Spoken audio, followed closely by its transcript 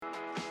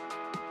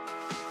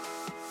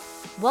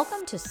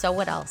Welcome to So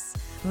What Else?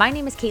 My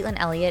name is Caitlin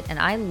Elliott, and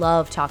I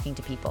love talking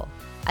to people.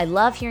 I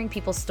love hearing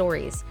people's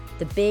stories,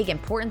 the big,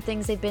 important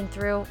things they've been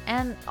through,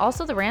 and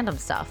also the random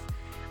stuff.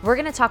 We're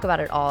going to talk about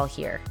it all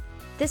here.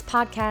 This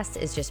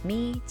podcast is just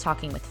me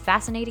talking with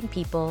fascinating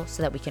people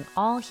so that we can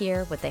all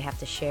hear what they have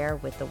to share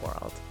with the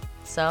world.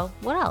 So,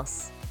 what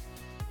else?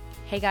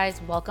 Hey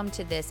guys, welcome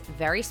to this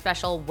very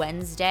special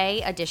Wednesday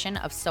edition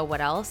of So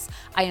What Else?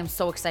 I am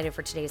so excited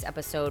for today's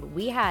episode.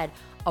 We had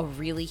a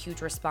really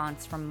huge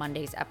response from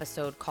Monday's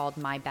episode called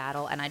My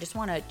Battle, and I just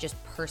want to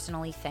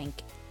personally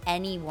thank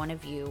any one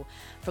of you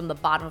from the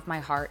bottom of my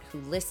heart who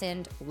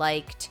listened,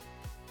 liked,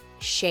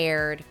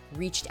 shared,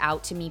 reached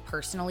out to me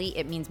personally.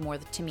 It means more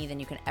to me than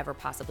you can ever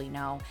possibly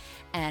know.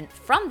 And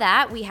from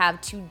that, we have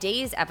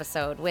today's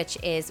episode, which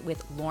is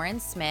with Lauren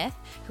Smith,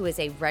 who is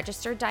a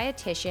registered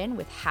dietitian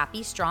with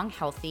Happy Strong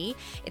Healthy.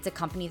 It's a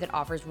company that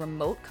offers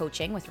remote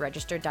coaching with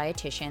registered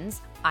dietitians.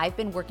 I've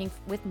been working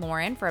with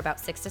Lauren for about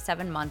 6 to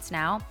 7 months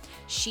now.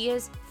 She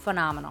is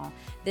phenomenal.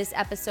 This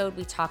episode,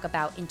 we talk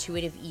about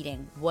intuitive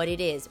eating, what it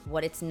is,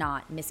 what it's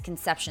not,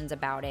 misconceptions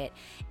about it.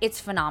 It's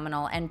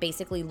phenomenal. And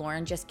basically,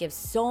 Lauren just gives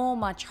so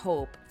much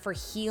hope for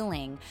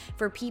healing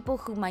for people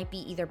who might be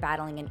either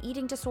battling an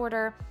eating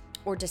disorder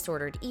or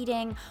disordered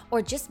eating,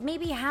 or just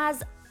maybe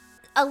has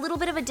a little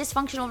bit of a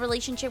dysfunctional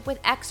relationship with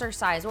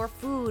exercise or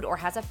food, or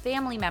has a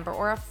family member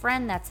or a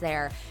friend that's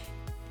there.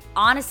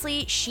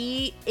 Honestly,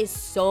 she is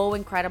so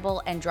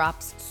incredible and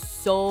drops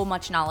so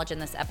much knowledge in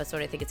this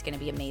episode. I think it's going to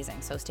be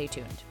amazing, so stay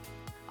tuned.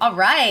 All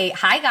right.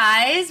 Hi,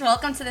 guys.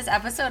 Welcome to this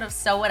episode of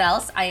So What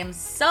Else? I am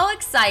so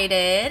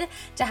excited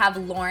to have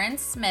Lauren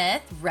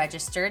Smith,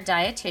 registered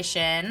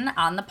dietitian,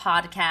 on the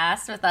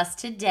podcast with us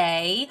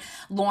today.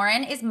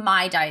 Lauren is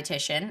my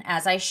dietitian,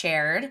 as I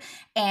shared,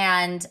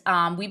 and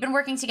we've been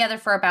working together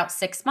for about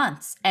 6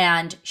 months,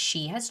 and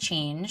she has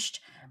changed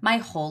my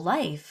whole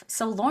life.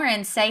 So,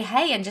 Lauren, say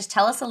hey and just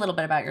tell us a little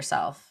bit about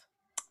yourself.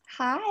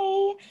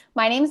 Hi,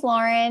 my name's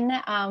Lauren.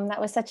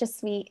 That was such a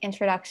sweet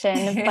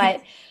introduction,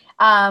 but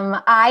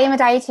I am a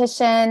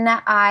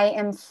dietitian. I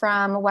am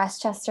from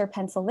Westchester,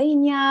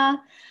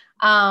 Pennsylvania.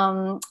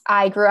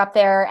 I grew up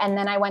there, and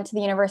then I went to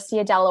the University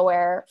of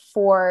Delaware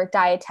for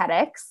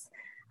dietetics.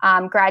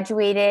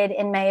 Graduated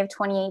in May of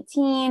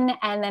 2018,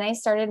 and then I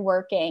started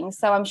working.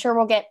 So I'm sure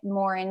we'll get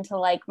more into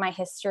like my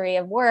history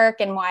of work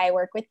and why I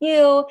work with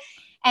you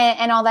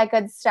and all that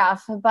good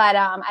stuff. But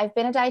I've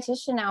been a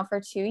dietitian now for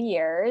 2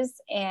 years,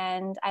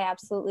 and I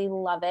absolutely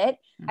love it.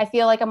 I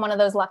feel like I'm one of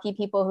those lucky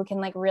people who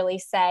can like really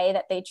say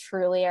that they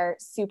truly are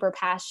super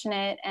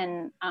passionate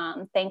and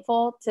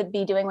thankful to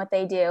be doing what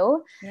they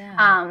do.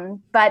 Yeah.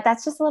 But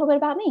that's just a little bit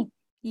about me.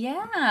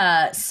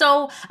 Yeah.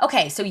 So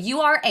you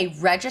are a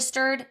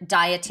registered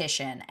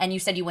dietitian, and you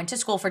said you went to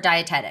school for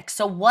dietetics.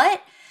 So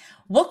what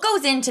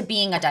goes into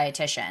being a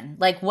dietitian?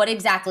 Like, what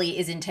exactly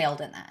is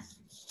entailed in that?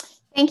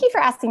 Thank you for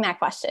asking that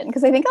question,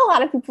 because I think a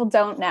lot of people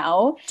don't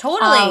know.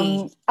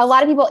 Totally. A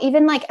lot of people,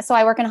 even so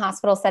I work in a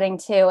hospital setting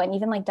too, and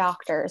even like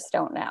doctors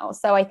don't know.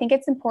 So I think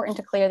it's important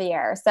to clear the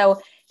air.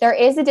 So there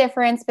is a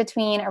difference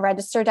between a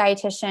registered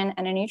dietitian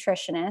and a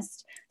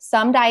nutritionist.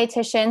 Some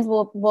dietitians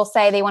will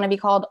say they want to be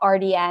called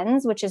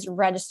RDNs, which is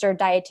registered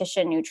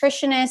dietitian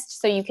nutritionist.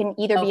 So you can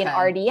either be an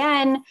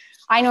RDN.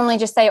 I normally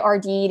just say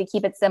RD to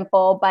keep it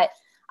simple, but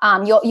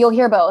you'll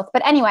hear both.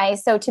 But anyway,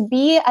 so to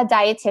be a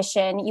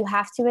dietitian, you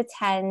have to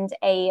attend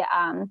a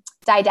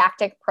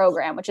didactic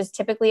program, which is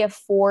typically a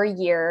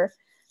 4-year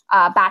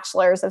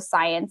bachelor's of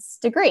science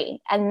degree.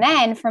 And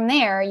then from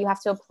there, you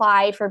have to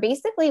apply for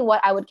basically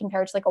what I would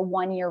compare to like a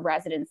 1-year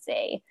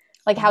residency,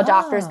 like how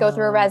doctors go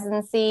through a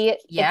residency.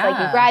 Yeah. It's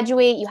like you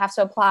graduate, you have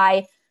to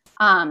apply.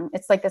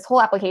 It's like this whole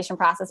application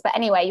process. But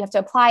anyway, you have to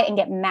apply and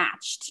get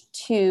matched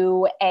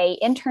to a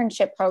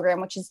internship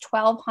program, which is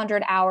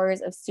 1,200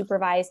 hours of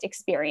supervised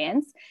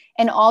experience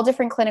in all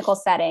different clinical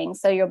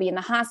settings. So you'll be in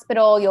the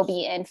hospital, you'll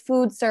be in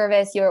food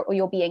service,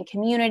 you'll be in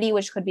community,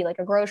 which could be like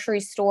a grocery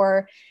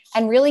store,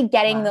 and really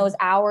getting those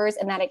hours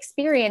and that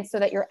experience so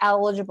that you're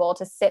eligible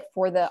to sit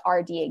for the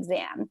RD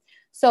exam.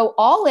 So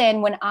all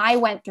in, when I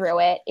went through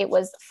it, it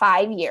was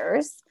 5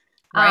 years.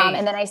 Right.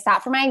 And then I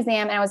sat for my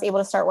exam and I was able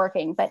to start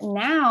working. But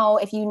now,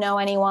 if you know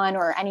anyone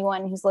or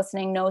anyone who's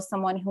listening knows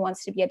someone who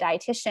wants to be a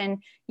dietitian,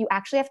 you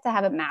actually have to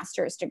have a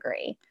master's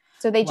degree.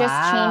 So they just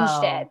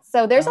changed it.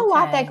 So there's a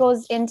lot that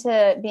goes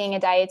into being a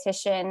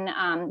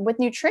dietitian. With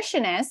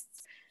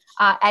nutritionists,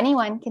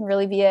 anyone can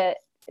really be a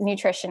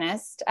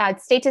nutritionist.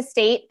 State to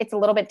state, it's a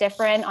little bit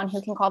different on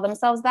who can call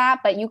themselves that.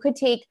 But you could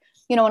take,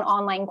 an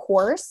online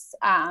course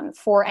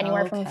for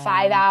anywhere from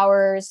 5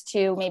 hours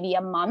to maybe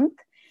a month.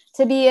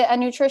 To be a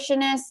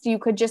nutritionist, you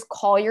could just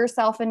call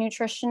yourself a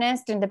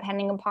nutritionist, and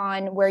depending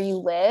upon where you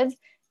live,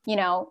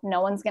 no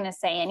one's going to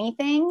say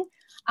anything.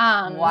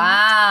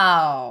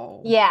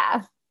 Wow.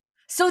 Yeah.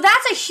 So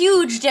that's a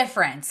huge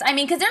difference. I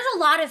mean, because there's a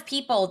lot of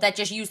people that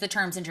just use the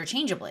terms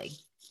interchangeably.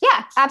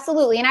 Yeah,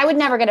 absolutely. And I would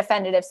never get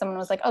offended if someone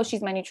was like, oh,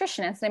 she's my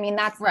nutritionist. I mean,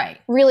 that's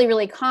really,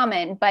 really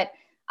common. But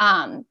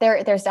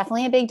There's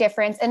definitely a big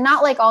difference, and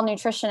not like all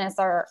nutritionists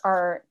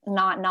are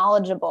not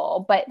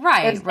knowledgeable, but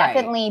there's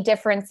definitely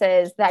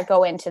differences that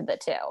go into the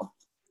two.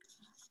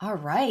 All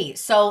right.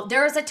 So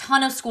there is a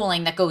ton of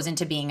schooling that goes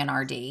into being an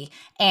RD.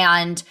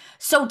 And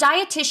so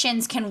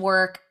dietitians can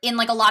work in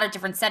like a lot of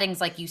different settings,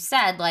 like you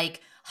said,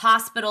 like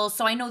hospitals.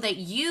 So I know that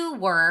you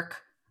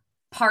work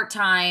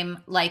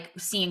part-time, like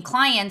seeing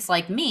clients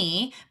like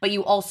me, but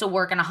you also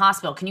work in a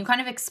hospital. Can you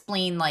kind of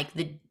explain like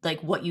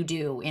what you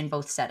do in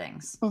both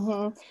settings?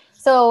 Mm-hmm.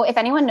 So if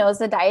anyone knows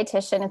a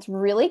dietitian, it's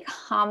really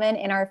common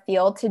in our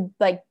field to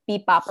like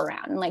beep bop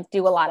around and like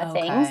do a lot of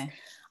things.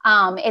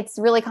 It's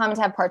really common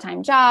to have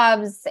part-time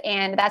jobs,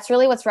 and that's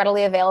really what's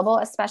readily available,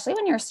 especially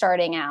when you're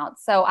starting out.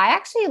 So I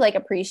actually like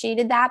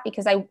appreciated that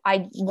because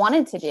I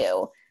wanted to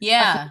do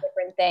a few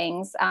different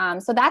things.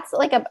 So that's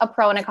like a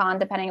pro and a con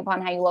depending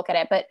upon how you look at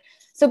it. But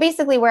so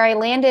basically where I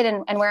landed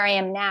and where I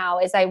am now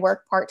is I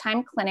work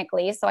part-time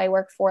clinically. So I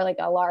work for like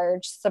a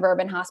large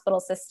suburban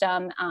hospital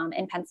system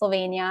in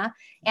Pennsylvania,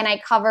 and I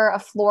cover a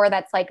floor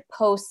that's like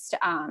post,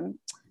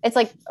 it's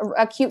like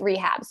acute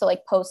rehab. So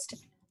like post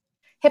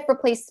hip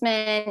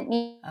replacement,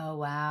 knee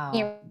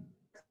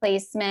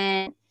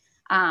replacement,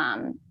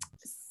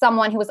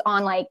 someone who was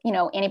on like,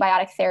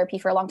 antibiotic therapy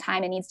for a long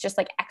time and needs just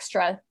like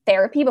extra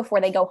therapy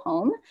before they go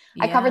home.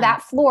 I cover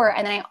that floor.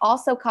 And then I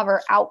also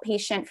cover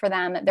outpatient for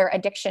them, their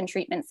addiction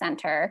treatment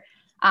center,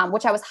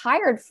 which I was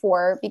hired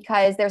for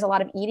because there's a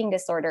lot of eating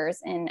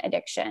disorders in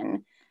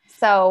addiction.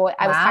 So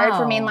I was hired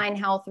for Mainline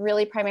Health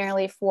really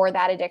primarily for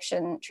that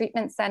addiction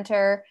treatment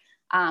center.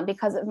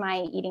 Because of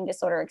my eating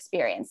disorder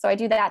experience. So I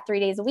do that 3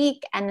 days a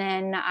week. And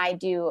then I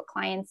do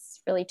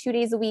clients really 2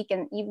 days a week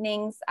and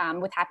evenings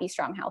with Happy,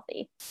 Strong,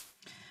 Healthy.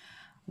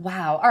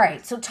 Wow. All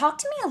right. So talk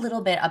to me a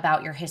little bit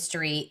about your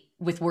history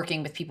with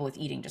working with people with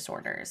eating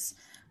disorders.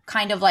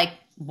 Kind of like,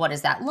 what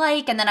is that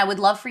like? And then I would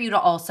love for you to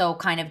also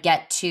kind of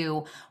get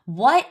to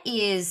what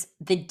is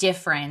the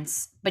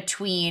difference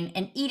between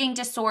an eating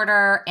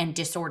disorder and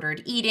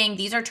disordered eating.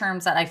 These are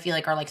terms that I feel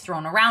like are like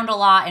thrown around a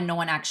lot and no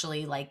one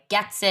actually like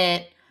gets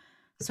it.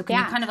 So can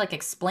you kind of like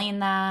explain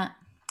that?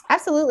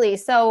 Absolutely.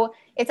 So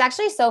it's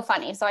actually so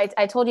funny. So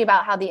I told you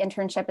about how the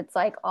internship, it's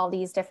like all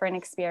these different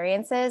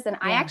experiences. And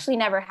I actually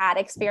never had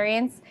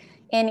experience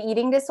in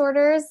eating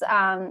disorders.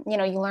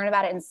 You learn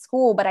about it in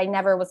school, but I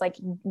never was like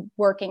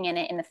working in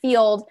it in the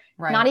field,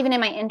 not even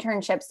in my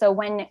internship. So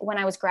when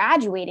I was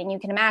graduating, you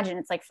can imagine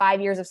it's like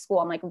 5 years of school.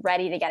 I'm like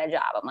ready to get a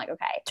job. I'm like,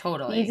 okay,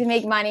 totally need to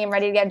make money. I'm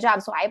ready to get a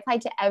job. So I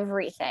applied to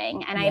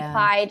everything, and I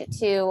applied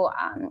to,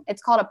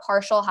 it's called a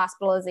partial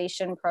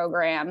hospitalization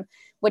program,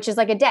 which is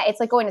like a day. It's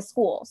like going to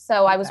school.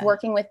 So I was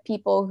working with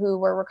people who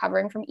were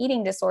recovering from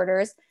eating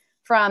disorders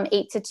from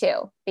 8 to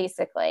 2,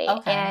 basically.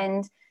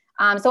 And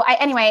so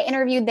I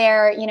interviewed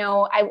there.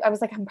 I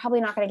was like, I'm probably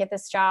not going to get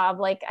this job.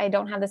 Like, I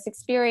don't have this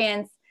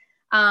experience.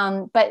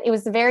 But it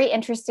was a very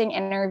interesting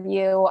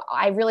interview.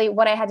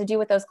 What I had to do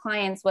with those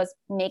clients was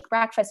make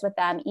breakfast with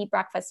them, eat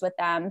breakfast with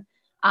them,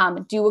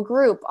 do a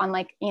group on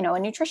like, a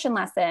nutrition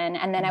lesson.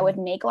 And then I would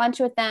make lunch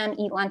with them,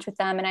 eat lunch with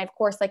them. And I, of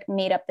course, like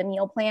made up the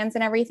meal plans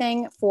and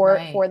everything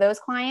for those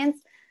clients.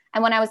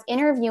 And when I was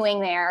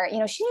interviewing there,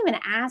 she didn't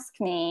even ask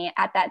me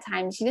at that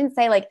time. She didn't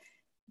say like,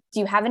 do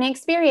you have any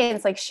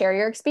experience? Like, share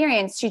your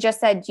experience. She just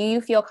said, do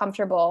you feel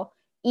comfortable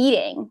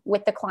eating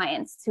with the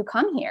clients who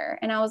come here?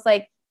 And I was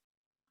like,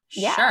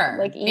 yeah,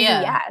 like easy,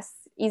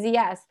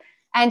 yes.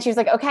 And she was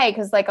like, okay.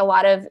 Cause like a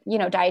lot of,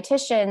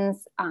 dietitians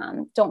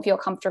don't feel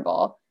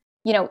comfortable,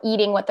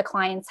 eating what the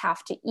clients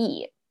have to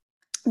eat.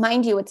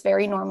 Mind you, it's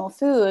very normal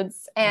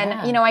foods. And,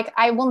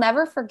 I will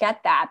never forget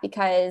that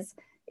because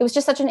it was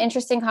just such an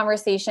interesting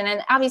conversation.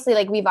 And obviously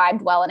like we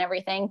vibed well and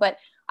everything, but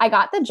I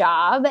got the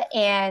job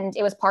and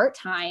it was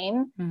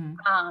part-time.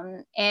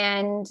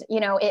 And,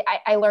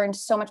 I learned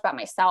so much about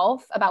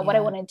myself, about what I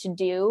wanted to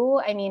do.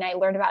 I mean, I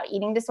learned about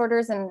eating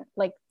disorders and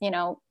like,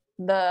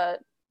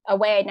 a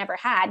way I never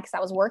had because I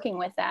was working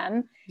with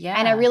them.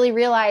 And I really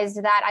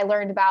realized that I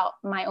learned about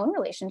my own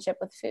relationship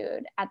with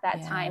food at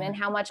that time and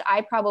how much I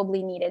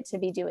probably needed to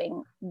be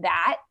doing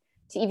that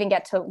to even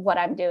get to what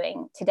I'm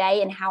doing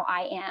today and how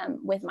I am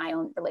with my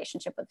own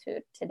relationship with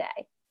food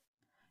today.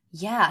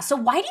 Yeah. So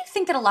why do you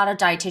think that a lot of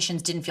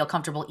dietitians didn't feel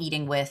comfortable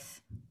eating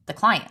with the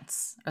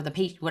clients or the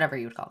patient, whatever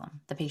you would call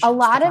them, the patients? A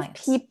lot of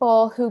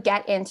people who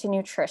get into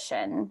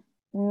nutrition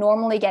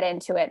normally get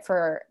into it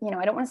for,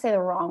 I don't want to say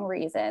the wrong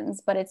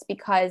reasons, but it's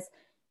because,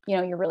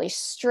 you're really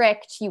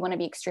strict. You want to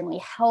be extremely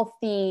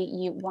healthy.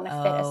 You want to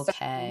fit a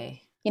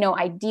certain,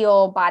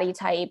 ideal body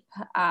type.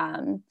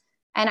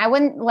 And I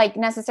wouldn't like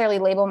necessarily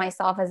label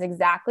myself as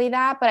exactly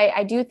that, but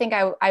I do think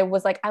I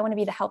was like, I want to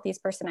be the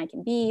healthiest person I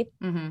can be.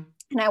 And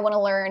I want to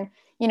learn,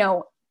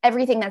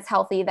 everything that's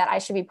healthy that I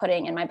should be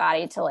putting in my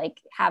body to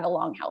like have a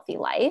long, healthy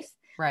life,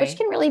 which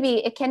can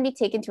really it can be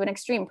taken to an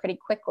extreme pretty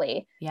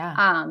quickly.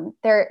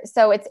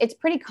 So it's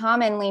pretty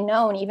commonly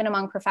known, even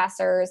among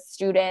professors,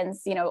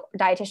 students,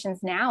 dietitians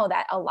now,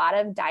 that a lot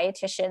of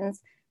dietitians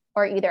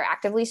are either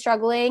actively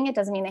struggling. It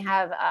doesn't mean they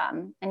have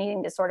an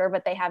eating disorder,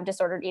 but they have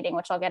disordered eating,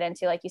 which I'll get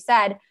into, like you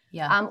said,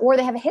 or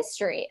they have a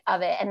history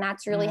of it. And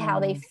that's really how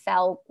they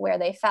fell where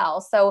they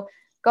fell. So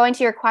going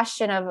to your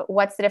question of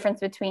what's the difference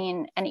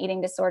between an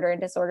eating disorder and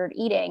disordered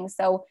eating.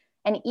 So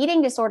an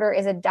eating disorder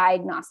is a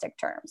diagnostic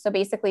term. So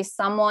basically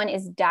someone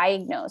is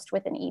diagnosed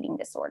with an eating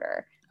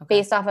disorder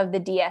based off of the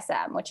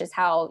DSM, which is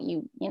how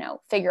you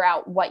figure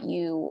out what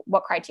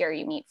criteria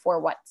you meet for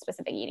what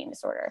specific eating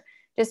disorder.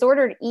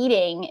 Disordered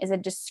eating is a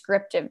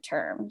descriptive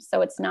term.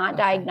 So it's not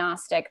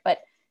diagnostic, but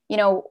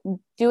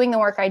doing the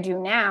work I do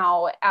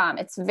now,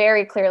 it's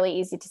very clearly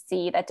easy to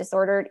see that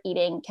disordered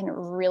eating can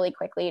really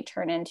quickly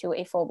turn into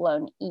a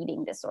full-blown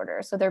eating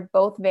disorder. So they're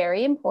both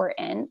very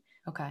important.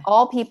 Okay.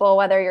 All people,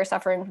 whether you're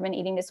suffering from an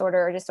eating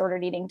disorder or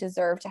disordered eating,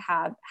 deserve to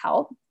have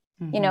help,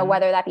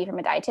 whether that be from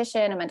a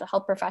dietitian, a mental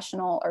health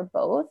professional, or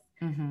both.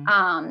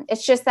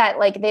 It's just that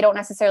like they don't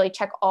necessarily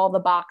check all the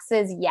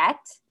boxes yet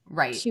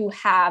to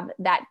have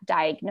that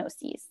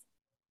diagnosis.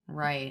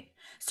 Right.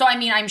 So, I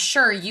mean, I'm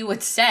sure you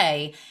would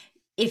say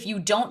if you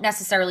don't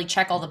necessarily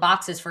check all the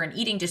boxes for an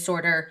eating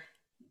disorder,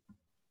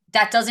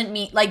 that doesn't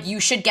mean like you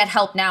should get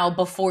help now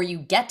before you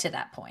get to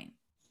that point.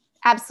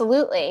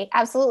 Absolutely.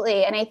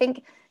 Absolutely. And I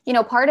think,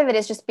 part of it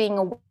is just being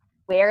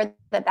aware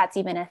that that's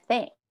even a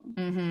thing.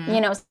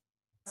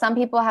 Some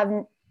people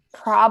have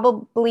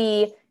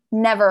probably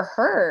never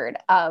heard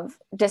of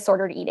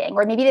disordered eating,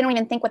 or maybe they don't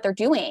even think what they're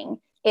doing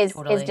is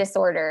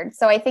disordered.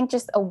 So I think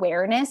just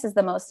awareness is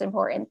the most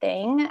important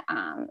thing.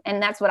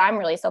 And that's what I'm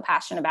really so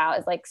passionate about,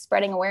 is like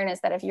spreading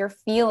awareness that if you're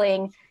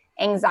feeling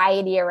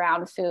anxiety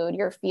around food,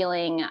 you're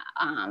feeling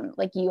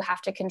like you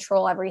have to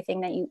control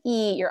everything that you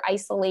eat, you're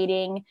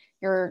isolating,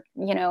 you're,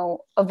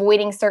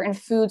 avoiding certain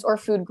foods or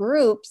food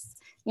groups,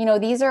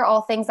 these are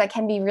all things that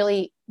can be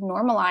really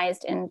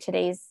normalized in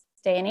today's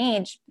day and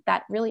age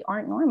that really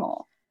aren't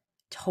normal.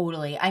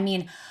 Totally. I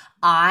mean,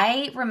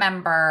 I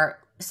remember,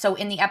 so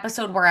in the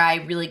episode where I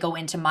really go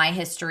into my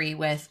history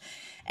with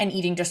an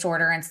eating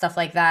disorder and stuff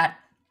like that,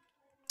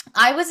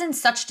 I was in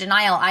such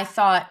denial. I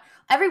thought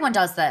everyone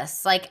does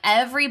this. Like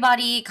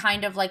everybody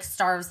kind of like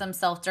starves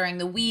themselves during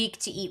the week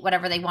to eat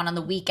whatever they want on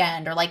the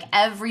weekend, or like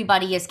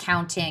everybody is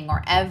counting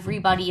or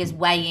everybody is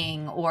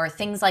weighing or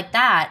things like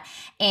that.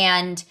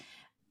 And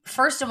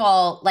first of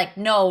all, like,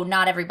 no,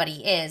 not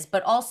everybody is,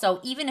 but also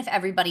even if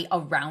everybody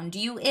around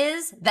you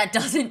is, that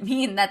doesn't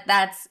mean that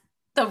that's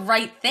the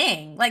right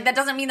thing. Like that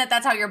doesn't mean that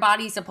that's how your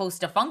body's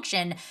supposed to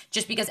function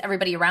just because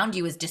everybody around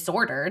you is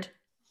disordered.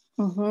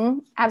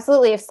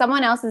 Absolutely. If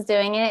someone else is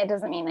doing it, it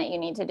doesn't mean that you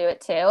need to do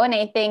it too. And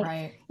I think,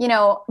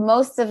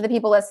 most of the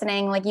people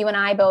listening, like you and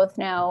I both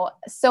know,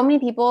 so many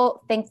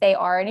people think they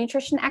are a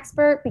nutrition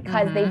expert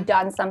because they've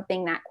done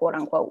something that quote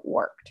unquote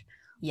worked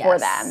for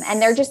them.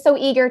 And they're just so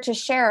eager to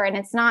share. And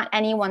it's not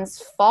anyone's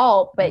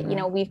fault, but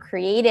we've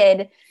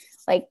created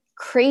like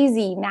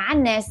crazy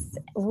madness,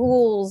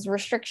 rules,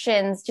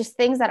 restrictions, just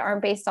things that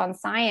aren't based on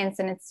science.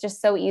 And it's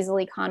just so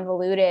easily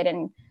convoluted.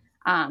 And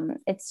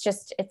it's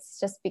just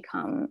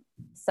become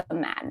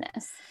some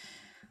madness.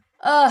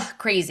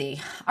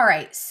 Crazy. All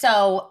right.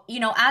 So,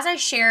 as I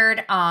shared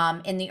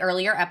in the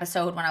earlier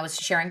episode when I was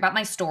sharing about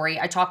my story,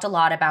 I talked a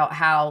lot about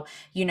how,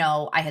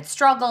 I had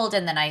struggled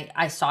and then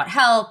I sought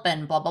help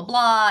and blah, blah,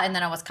 blah. And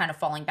then I was kind of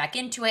falling back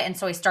into it. And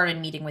so I started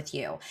meeting with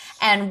you.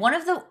 And one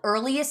of the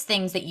earliest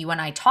things that you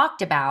and I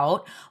talked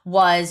about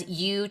was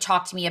you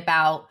talked to me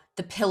about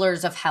the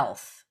pillars of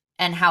health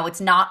and how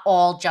it's not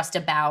all just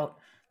about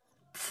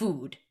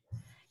food.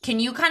 Can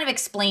you kind of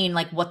explain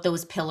like what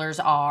those pillars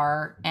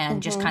are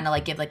and just kind of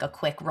like give like a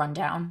quick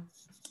rundown?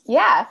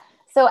 Yeah.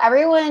 So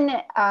everyone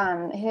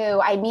who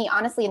I meet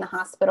honestly in the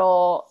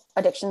hospital,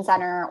 addiction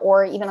center,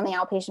 or even on the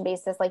outpatient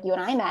basis, like you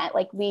and I met,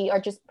 like we are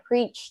just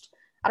preached,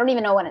 I don't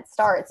even know when it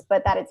starts,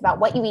 but that it's about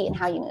what you eat and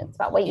how you move. It's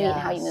about what you eat and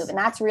how you move. And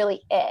that's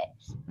really it.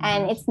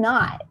 And it's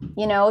not,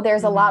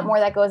 there's a lot more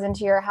that goes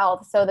into your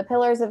health. So the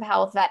pillars of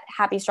health that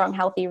Happy, Strong,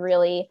 Healthy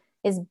really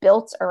is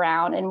built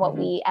around, and what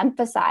we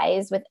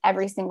emphasize with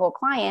every single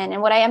client,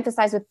 and what I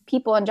emphasize with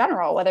people in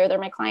general, whether they're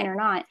my client or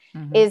not,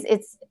 is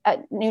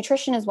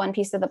nutrition is one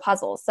piece of the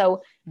puzzle.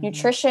 So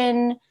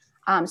nutrition,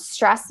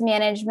 stress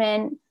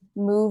management,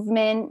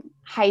 movement,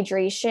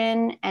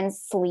 hydration, and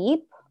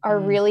sleep are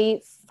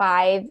really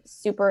 5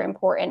 super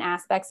important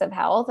aspects of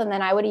health. And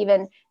then I would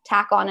even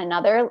tack on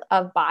another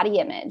of body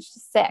image,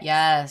 6.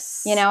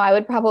 Yes. I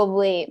would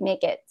probably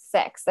make it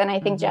 6. And I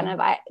think Jenna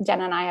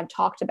and I have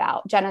talked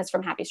about, Jenna's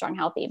from Happy, Strong,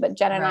 Healthy, but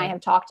Jenna and I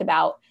have talked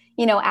about,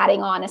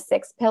 adding on a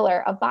 6th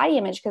pillar of body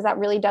image, because that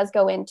really does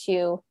go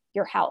into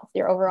your health,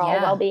 your overall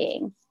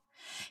well-being.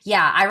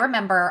 Yeah, I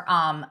remember.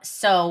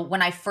 So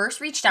when I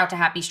first reached out to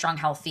Happy, Strong,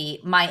 Healthy,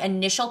 my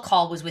initial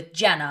call was with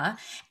Jenna,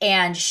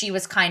 and she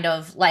was kind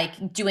of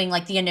like doing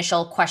like the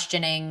initial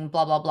questioning,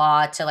 blah, blah,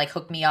 blah, to like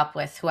hook me up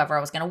with whoever I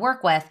was going to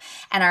work with.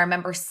 And I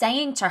remember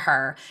saying to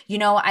her,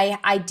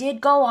 I did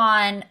go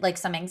on like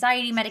some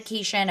anxiety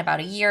medication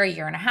about a year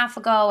and a half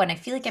ago, and I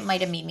feel like it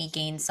might have made me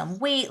gain some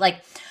weight.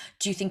 Like,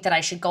 do you think that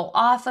I should go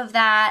off of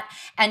that?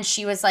 And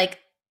she was like,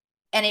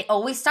 and it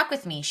always stuck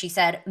with me. She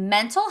said,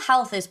 mental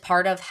health is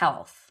part of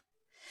health.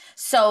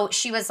 So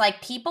she was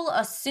like, people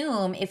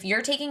assume if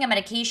you're taking a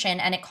medication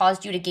and it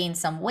caused you to gain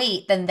some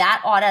weight, then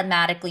that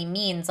automatically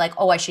means like,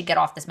 oh, I should get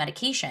off this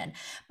medication.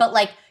 But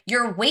like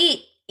your weight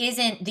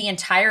isn't the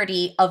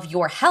entirety of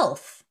your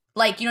health.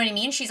 Like, you know what I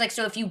mean? She's like,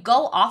 so if you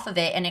go off of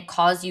it and it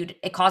causes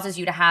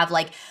you to have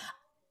like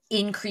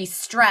increased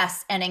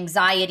stress and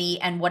anxiety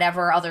and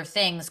whatever other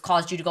things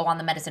caused you to go on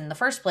the medicine in the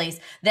first place,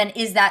 then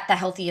is that the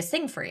healthiest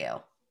thing for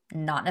you?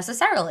 Not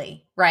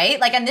necessarily, right?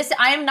 Like, and this,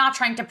 I am not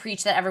trying to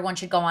preach that everyone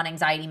should go on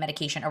anxiety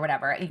medication or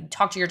whatever. You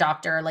talk to your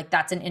doctor, like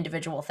that's an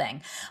individual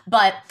thing.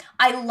 But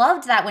I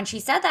loved that when she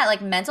said that,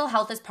 like mental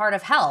health is part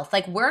of health.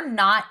 Like we're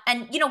not,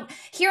 and you know,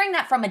 hearing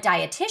that from a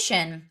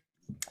dietitian,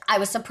 I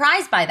was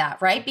surprised by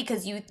that, right?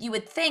 Because you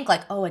would think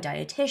like, oh, a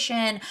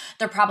dietitian,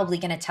 they're probably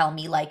going to tell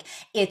me like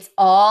it's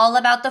all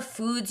about the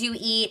foods you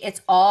eat,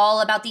 it's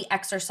all about the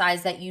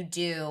exercise that you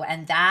do,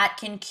 and that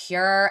can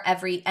cure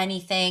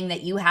anything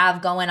that you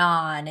have going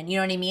on. And you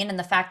know what I mean? And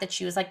the fact that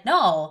she was like,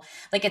 no,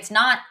 like it's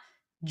not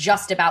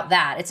just about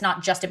that. It's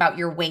not just about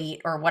your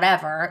weight or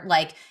whatever.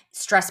 Like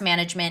stress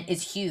management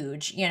is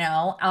huge, you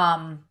know?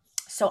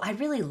 So I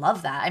really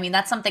love that. I mean,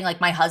 that's something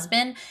like my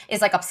husband is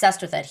like obsessed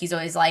with it. He's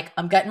always like,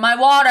 I'm getting my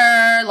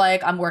water,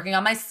 like I'm working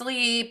on my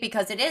sleep,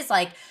 because it is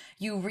like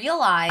you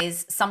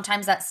realize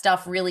sometimes that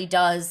stuff really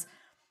does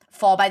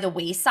fall by the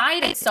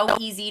wayside. It's so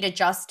easy to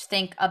just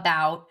think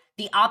about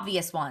the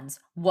obvious ones.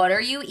 What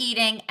are you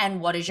eating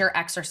and what is your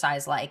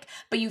exercise like?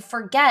 But you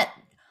forget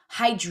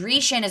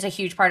hydration is a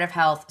huge part of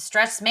health.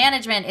 Stress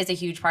management is a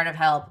huge part of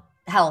health.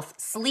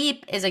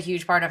 Sleep is a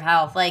huge part of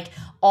health. Like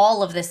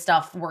all of this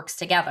stuff works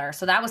together.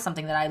 So that was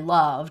something that I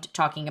loved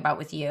talking about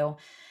with you.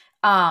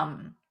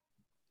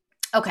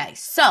 Okay,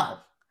 so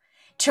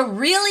to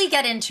really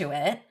get into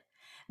it,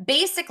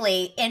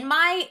 basically in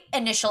my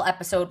initial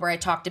episode where I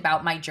talked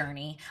about my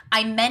journey,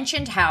 I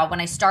mentioned how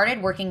when I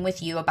started working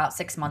with you about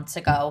 6 months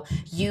ago,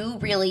 you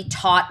really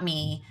taught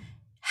me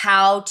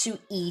how to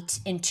eat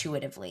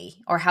intuitively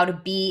or how to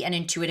be an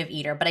intuitive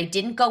eater. But I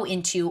didn't go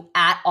into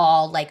at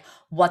all like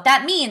what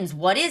that means,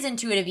 what is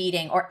intuitive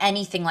eating or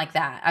anything like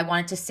that. I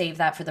wanted to save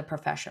that for the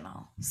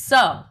professional.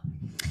 So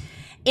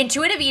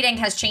intuitive eating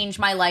has changed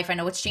my life. I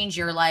know it's changed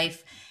your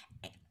life.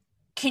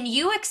 Can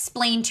you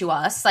explain to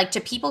us, like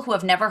to people who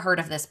have never heard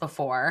of this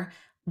before,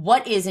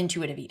 what is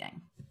intuitive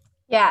eating?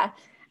 Yeah.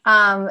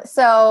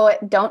 So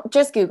don't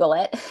just Google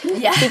it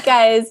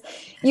because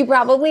you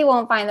probably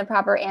won't find the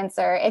proper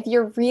answer. If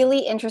you're really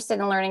interested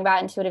in learning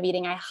about intuitive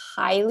eating, I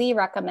highly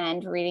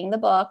recommend reading the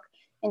book,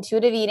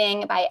 Intuitive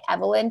Eating by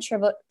Evelyn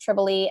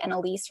Tribole and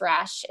Elise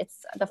Resch.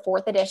 It's the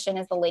 4th edition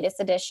is the latest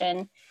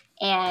edition.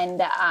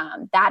 And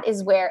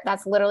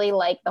that's literally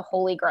like the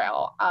holy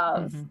grail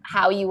of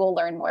how you will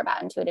learn more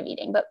about intuitive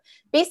eating. But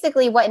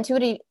basically what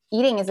intuitive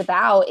eating is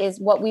about is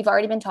what we've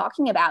already been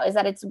talking about, is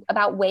that it's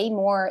about way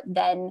more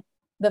than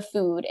the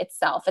food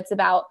itself. It's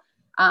about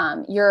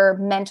your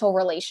mental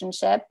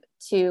relationship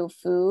to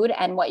food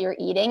and what you're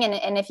eating.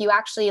 And if you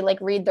actually like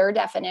read their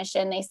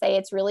definition, they say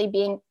it's really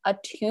being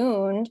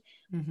attuned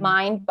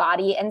mind,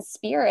 body, and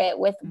spirit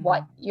with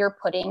what you're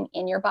putting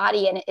in your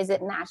body. And is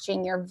it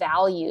matching your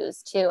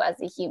values too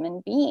as a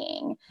human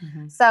being?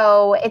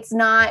 So it's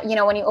not,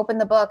 when you open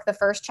the book, the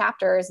first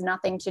chapter is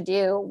nothing to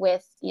do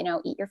with,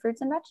 eat your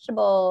fruits and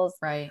vegetables,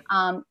 right?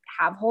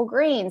 Have whole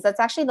grains. That's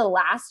actually the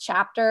last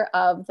chapter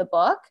of the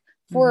book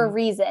for a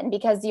reason,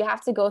 because you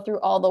have to go through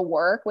all the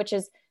work, which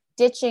is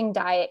ditching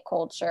diet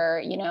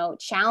culture,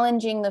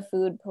 challenging the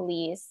food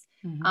police,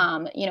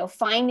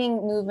 finding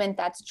movement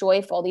that's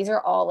joyful. These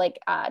are all like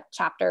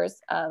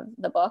chapters of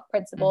the book,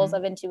 Principles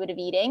of Intuitive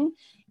Eating.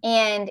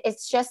 And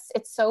it's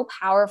so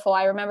powerful.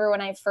 I remember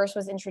when I first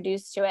was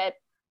introduced to it,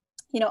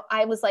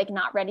 I was like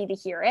not ready to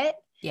hear it.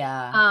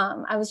 Yeah.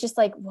 I was just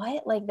like,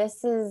 what? Like,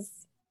 this is,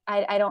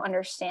 I don't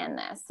understand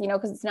this,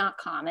 because it's not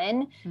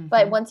common.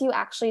 But once you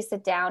actually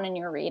sit down and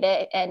you read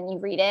it, and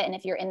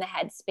if you're in the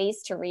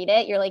headspace to read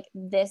it, you're like,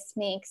 this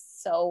makes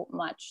so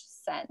much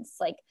sense.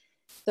 Like,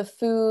 the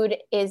food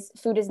is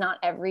not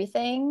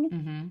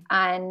everything.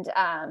 And,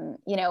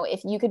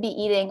 if you could be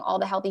eating all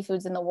the healthy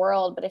foods in the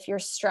world, but if you're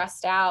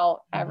stressed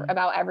out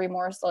about every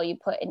morsel you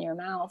put in your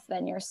mouth,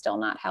 then you're still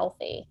not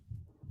healthy.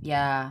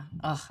 Yeah.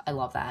 Oh, I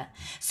love that.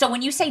 So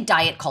when you say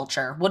diet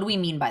culture, what do we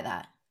mean by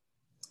that?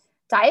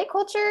 Diet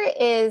culture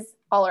is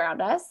all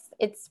around us.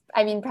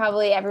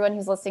 Probably everyone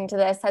who's listening to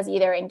this has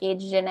either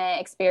engaged in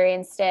it,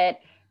 experienced it,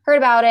 heard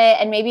about it,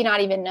 and maybe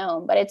not even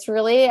known, but it's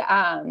really,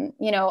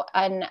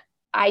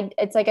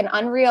 it's like an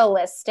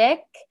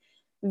unrealistic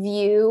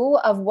view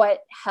of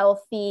what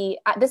healthy,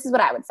 this is what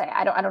I would say.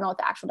 I don't know what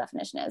the actual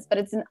definition is, but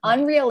it's an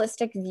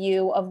unrealistic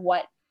view of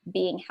what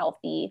being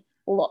healthy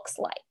looks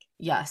like.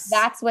 Yes.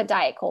 That's what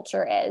diet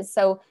culture is.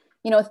 So,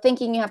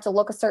 thinking you have to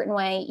look a certain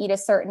way, eat a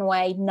certain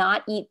way,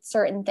 not eat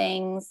certain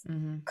things,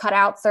 cut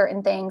out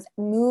certain things,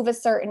 move a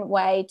certain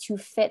way to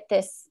fit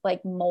this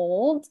like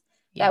mold.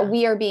 that Yeah.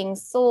 we are being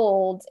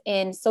sold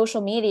in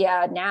social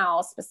media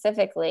now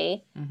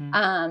specifically,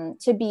 Mm-hmm.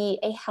 to be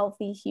a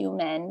healthy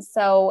human.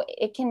 So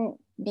it can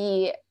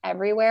be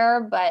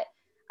everywhere, but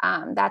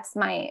that's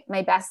my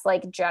best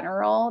like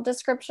general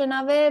description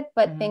of it.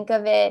 But Mm-hmm. think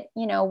of it,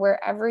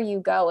 wherever you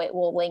go, it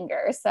will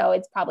linger. So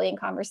it's probably in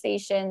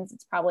conversations.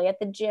 It's probably at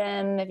the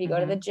gym if you go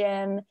to the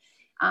Mm-hmm.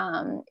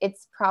 gym.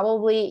 It's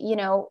probably,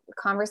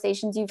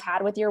 conversations you've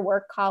had with your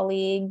work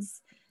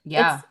colleagues.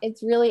 Yeah. It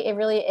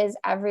really is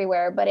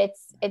everywhere, but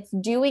it's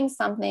doing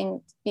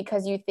something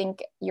because you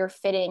think you're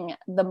fitting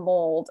the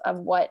mold of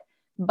what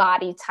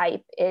body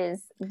type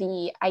is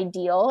the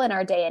ideal in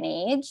our day and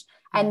age,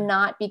 Yeah. and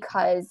not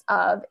because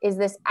of, is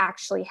this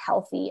actually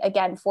healthy,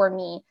 again, for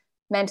me,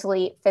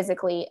 mentally,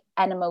 physically,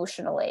 and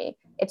emotionally.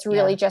 It's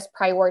really Yeah. just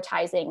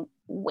prioritizing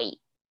weight.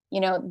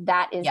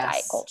 That is diet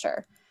Yes.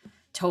 culture.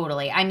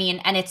 Totally. I mean,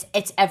 and it's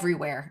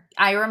everywhere.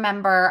 I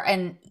remember,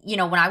 and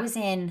when I was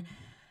in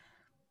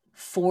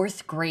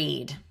fourth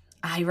grade,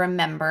 I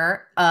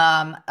remember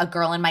a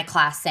girl in my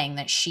class saying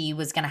that she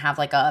was gonna have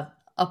like a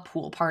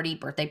pool party,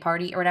 birthday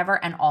party or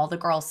whatever, and all the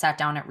girls sat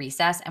down at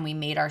recess and we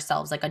made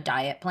ourselves like a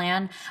diet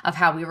plan of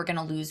how we were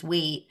gonna lose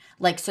weight,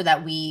 like so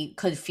that we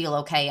could feel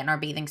okay in our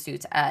bathing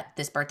suits at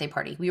this birthday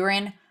party. We were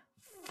in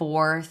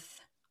fourth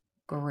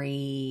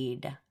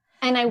grade.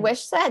 And I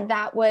wish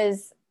that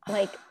was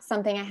like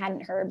something I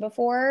hadn't heard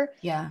before.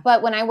 Yeah.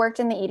 But when I worked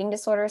in the eating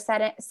disorder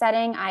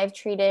setting, I've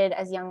treated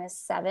as young as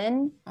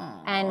 7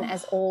 and Oh.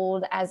 as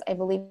old as, I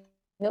believe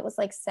it was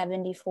like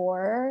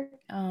 74.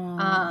 Oh.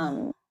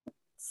 Um,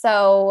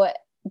 so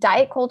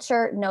diet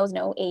culture knows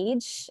no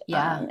age.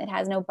 Yeah. It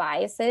has no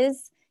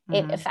biases.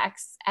 It Mm-hmm.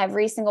 affects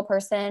every single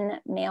person,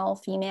 male,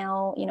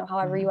 female,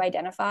 however Mm-hmm. you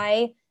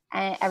identify,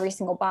 and every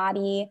single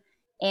body.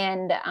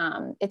 And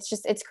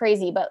it's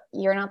crazy, but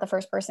you're not the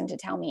first person to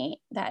tell me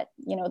that,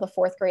 the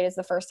fourth grade is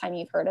the first time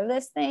you've heard of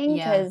this thing,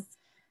 Yeah. because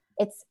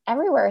it's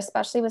everywhere,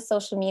 especially with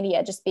social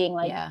media just being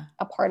like Yeah.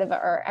 a part of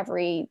our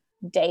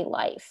everyday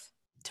life.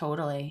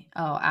 Totally.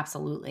 Oh,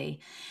 absolutely.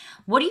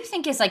 What do you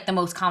think is like the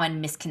most common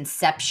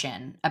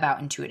misconception about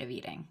intuitive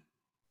eating?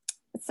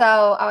 So,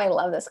 I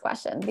love this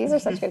question. These are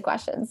such good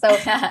questions. So,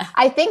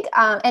 I think,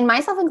 and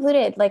myself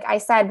included, like I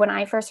said, when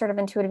I first heard of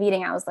intuitive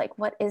eating, I was like,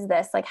 what is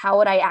this? Like, how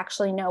would I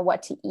actually know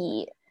what to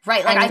eat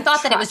Right. Like I and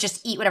thought that it was just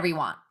trust? eat whatever you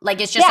want. Like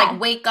it's just Yeah.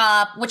 like wake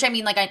up, which I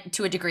mean like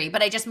to a degree,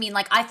 but I just mean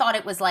like I thought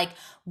it was like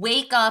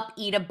wake up,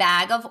 eat a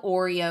bag of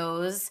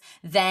Oreos,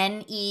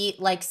 then eat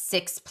like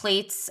 6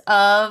 plates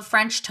of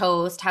French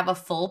toast, have a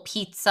full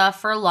pizza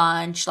for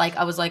lunch. Like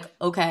I was like,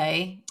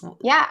 okay.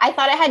 Yeah. I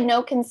thought I had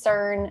no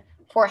concern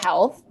for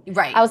health. I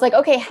Right. was like,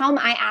 okay, how am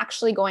I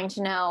actually going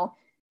to know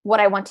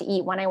what I want to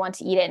eat, when I want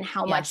to eat it, and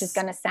how much is Yes.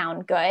 going to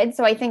sound good?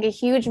 So, I think a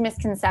huge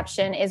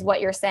misconception is what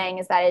you're saying,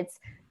 is that it's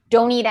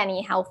don't eat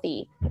any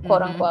healthy,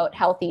 quote Mm-hmm. unquote,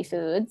 healthy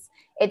foods.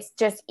 It's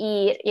just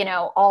eat,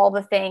 all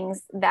the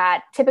things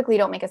that typically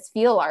don't make us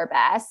feel our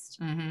best.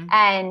 Mm-hmm.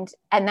 And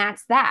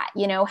that's that,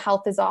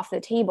 health is off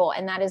the table.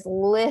 And that is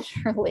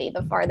literally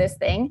the farthest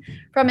thing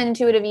from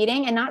intuitive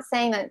eating. And not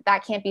saying that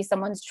that can't be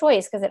someone's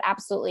choice, because it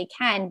absolutely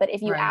can. But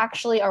if you Right.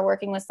 actually are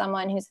working with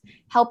someone who's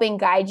helping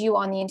guide you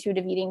on the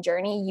intuitive eating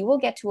journey, you will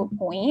get to a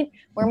point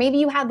where maybe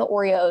you have the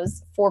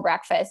Oreos for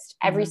breakfast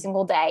every Mm-hmm.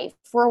 single day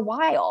for a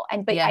while.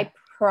 But Yeah. I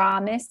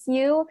promise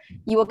you,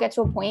 you will get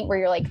to a point where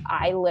you're like,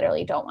 I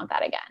literally don't want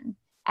that again.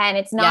 And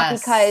it's not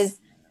Yes. because,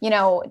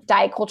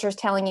 diet culture is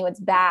telling you it's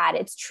bad.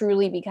 It's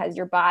truly because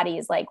your body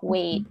is like,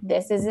 wait,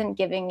 this isn't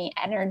giving me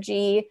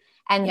energy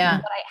and Yeah.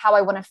 how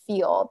I want to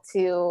feel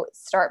to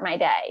start my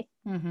day.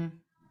 Mm-hmm.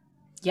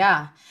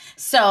 Yeah.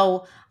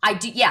 So I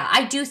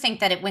do think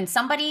that when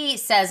somebody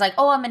says like,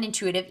 oh, I'm an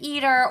intuitive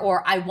eater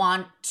or I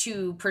want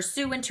to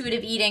pursue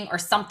intuitive eating or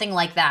something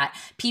like that,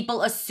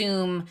 people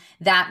assume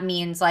that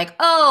means like,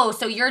 oh,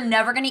 so you're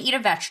never going to eat a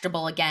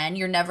vegetable again.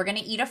 You're never going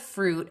to eat a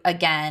fruit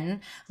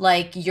again.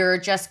 Like you're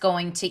just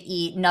going to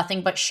eat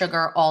nothing but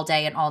sugar all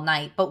day and all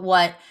night. But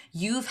what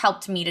you've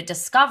helped me to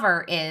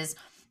discover is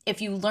if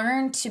you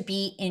learn to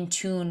be in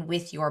tune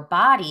with your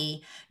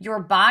body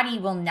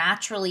will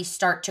naturally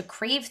start to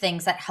crave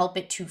things that help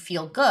it to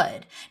feel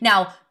good.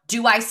 Now,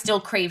 do I still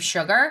crave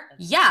sugar?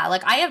 Yeah,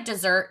 like I have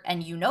dessert,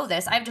 and you know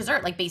this, I have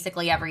dessert like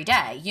basically every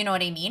day. You know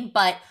what I mean?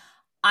 But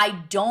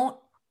I don't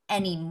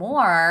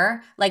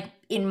anymore. Like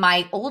in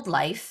my old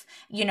life,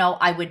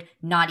 I would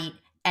not eat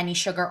any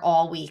sugar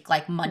all week,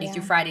 like Monday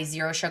through Yeah. Friday,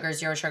 zero sugar,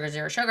 zero sugar,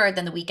 zero sugar.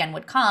 Then the weekend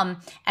would come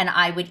and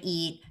I would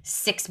eat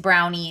 6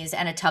 brownies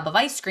and a tub of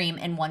ice cream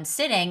in one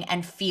sitting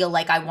and feel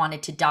like I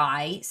wanted to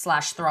die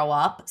slash throw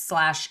up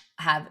slash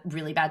have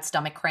really bad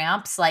stomach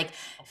cramps, like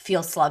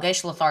feel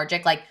sluggish,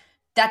 lethargic. Like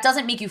that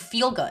doesn't make you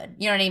feel good.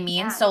 You know what I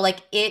mean? Yeah. So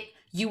like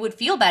you would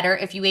feel better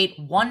if you ate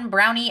one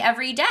brownie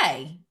every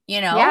day,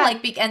 Yeah.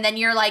 like, and then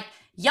you're like,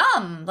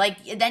 yum, like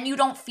then you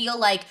don't feel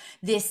like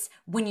this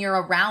when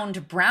you're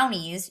around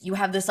brownies you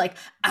have this like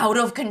out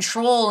of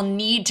control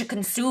need to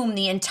consume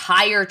the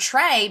entire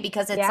tray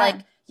because it's Yeah. like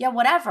yeah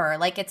whatever,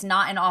 like it's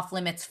not an off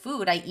limits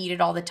food, I eat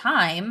it all the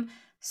time,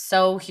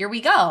 so here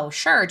we go.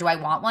 Sure, do I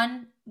want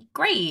one?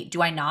 Great.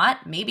 Do I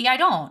not? Maybe I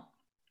don't.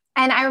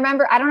 And I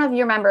remember, I don't know if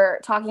you remember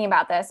talking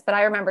about this, but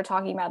I remember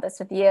talking about this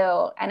with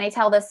you. And I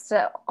tell this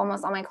to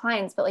almost all my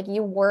clients, but like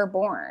you were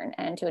born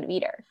an intuitive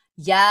eater.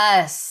 Like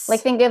Yes.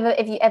 think of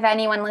if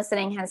anyone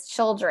listening has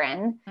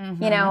children,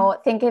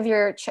 think of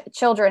your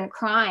children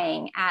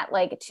crying at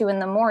like 2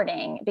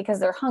 a.m. because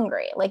they're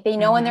hungry. Like they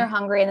know when they're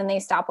hungry and then they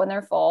stop when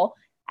they're full.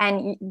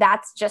 And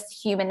that's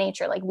just human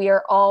nature. Like we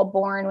are all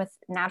born with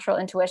natural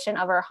intuition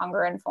of our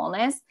hunger and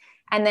fullness.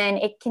 And then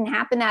it can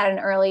happen at an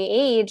early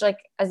age, like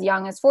as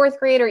young as fourth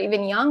grade or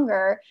even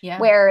younger,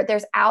 where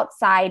there's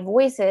outside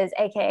voices,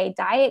 AKA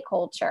diet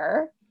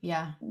culture,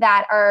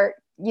 that are,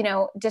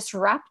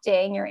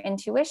 disrupting your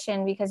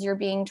intuition because you're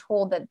being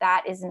told that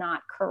that is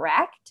not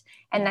correct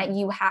and that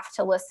you have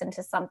to listen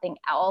to something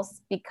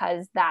else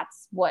because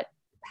that's what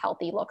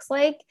healthy looks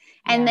like.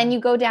 And then you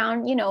go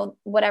down,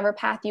 whatever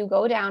path you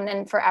go down.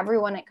 And for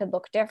everyone, it could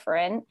look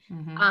different.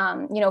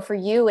 For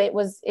you,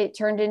 it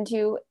turned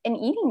into an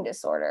eating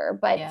disorder,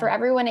 but for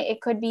everyone,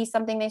 it could be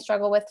something they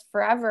struggle with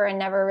forever and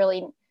never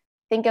really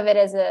think of it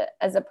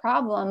as a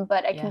problem.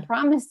 But I can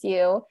promise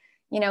you,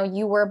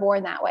 you were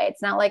born that way.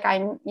 It's not like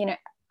I'm,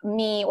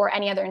 me or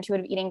any other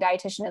intuitive eating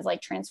dietitian is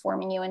like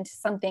transforming you into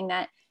something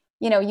that,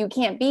 you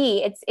can't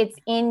be. It's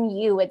in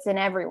you. It's in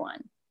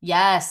everyone.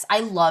 Yes,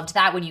 I loved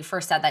that when you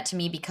first said that to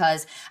me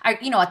because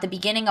at the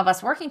beginning of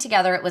us working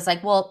together, it was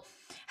like, well,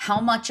 how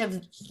much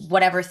of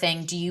whatever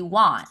thing do you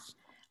want?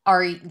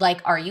 Are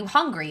you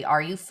hungry?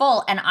 Are you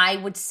full? And I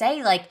would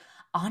say like,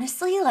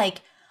 honestly,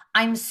 like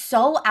I'm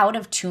so out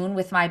of tune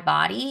with my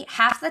body.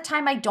 Half the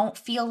time I don't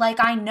feel like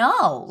I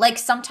know. Like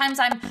sometimes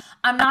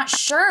I'm not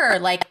sure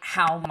like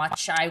how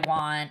much I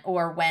want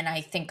or when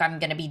I think I'm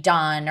going to be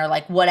done or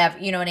like whatever,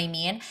 you know what I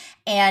mean?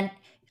 And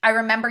I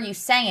remember you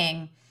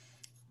saying,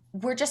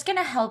 we're just going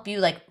to help you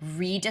like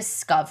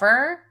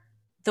rediscover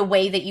the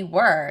way that you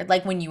were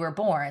like when you were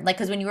born. Like,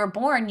 cause when you were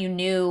born, you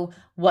knew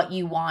what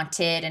you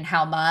wanted and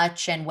how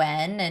much and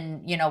when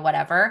and,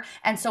 whatever.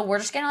 And so we're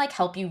just going to like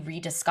help you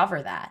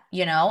rediscover that,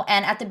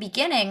 and at the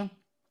beginning,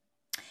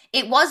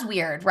 it was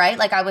weird, right?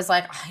 Like I was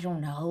like, I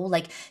don't know,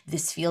 like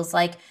this feels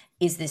like,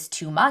 is this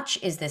too much?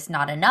 Is this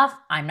not enough?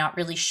 I'm not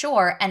really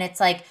sure. And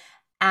it's like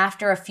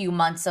after a few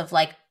months of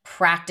like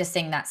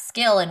practicing that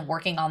skill and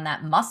working on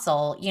that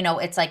muscle,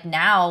 it's like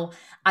now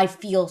I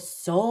feel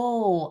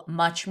so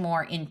much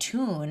more in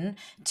tune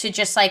to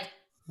just like,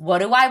 what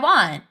do I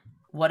want?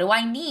 What do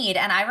I need?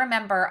 And I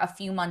remember a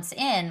few months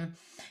in,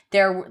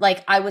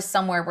 I was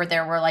somewhere where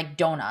there were like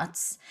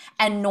donuts,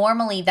 and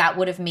normally that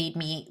would have made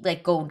me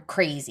like go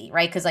crazy,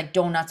 right? Because like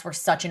donuts were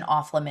such an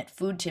off limit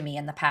food to me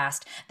in the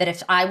past that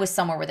if I was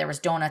somewhere where there was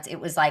donuts,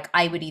 it was like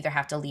I would either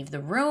have to leave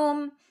the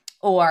room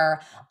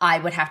or I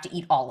would have to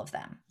eat all of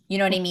them. You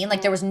know what I mean?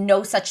 Like there was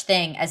no such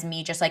thing as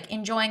me just like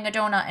enjoying a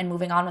donut and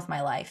moving on with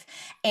my life.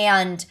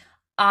 And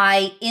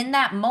I, in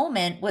that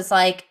moment, was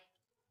like,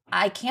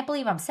 I can't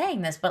believe I'm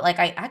saying this, but like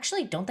I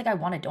actually don't think I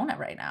want a donut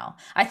right now.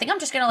 I think I'm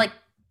just gonna like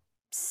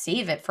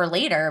save it for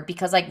later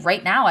because like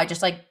right now I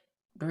just like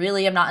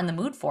really am not in the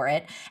mood for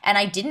it. And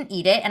I didn't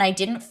eat it and I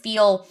didn't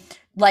feel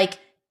like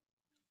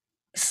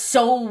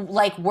so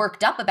like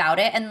worked up about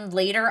it. And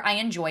later I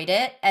enjoyed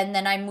it and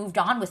then I moved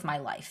on with my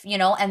life,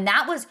 and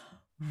that was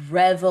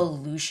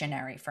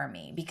revolutionary for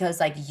me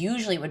because like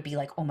usually it would be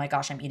like, oh my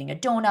gosh, I'm eating a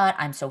donut,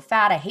 I'm so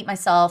fat, I hate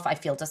myself, I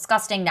feel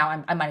disgusting,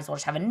 now I might as well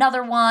just have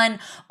another one,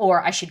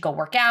 or I should go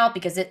work out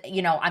because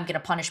I'm gonna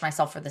punish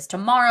myself for this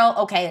tomorrow.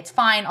 Okay, it's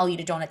fine, I'll eat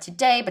a donut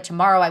today, but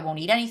tomorrow I won't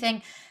eat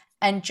anything.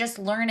 And just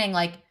learning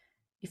like,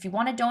 if you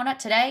want a donut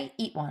today,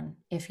 eat one.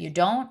 If you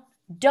don't,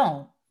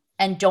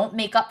 and don't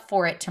make up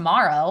for it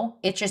tomorrow.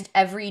 It's just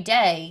every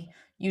day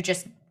you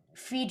just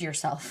feed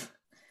yourself.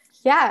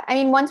 Yeah. I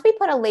mean, once we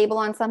put a label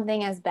on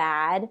something as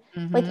bad,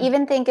 like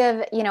even think of,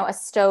 a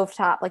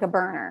stovetop, like a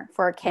burner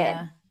for a kid.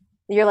 Yeah.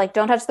 You're like,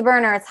 don't touch the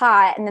burner, it's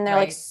hot. And then they're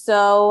like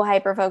so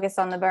hyper focused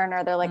on the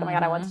burner. They're like, oh my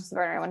God, I want to touch the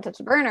burner. I want to touch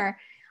the burner.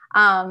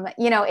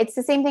 It's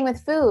the same thing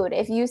with food.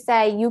 If you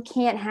say you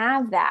can't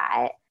have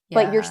that,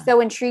 but you're so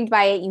intrigued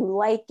by it, you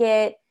like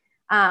it,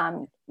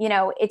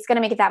 it's going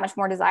to make it that much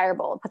more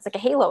desirable. It puts like a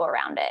halo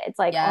around it. It's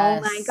like, oh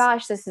my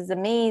gosh, this is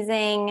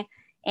amazing.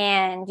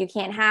 And you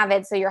can't have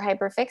it. So you're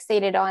hyper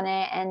fixated on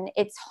it. And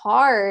it's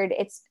hard.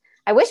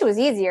 I wish it was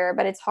easier,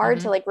 but it's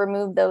hard to like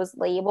remove those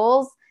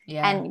labels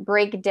and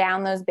break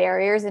down those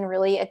barriers and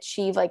really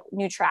achieve like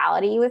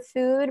neutrality with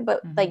food.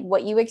 But like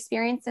what you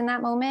experienced in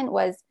that moment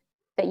was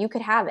that you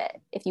could have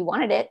it. If you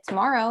wanted it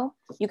tomorrow,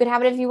 you could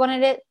have it if you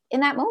wanted it in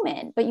that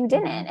moment, but you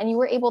didn't. And you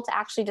were able to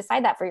actually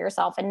decide that for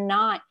yourself and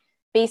not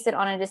base it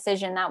on a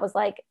decision that was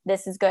like,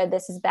 this is good,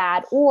 this is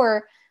bad.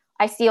 Or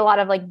I see a lot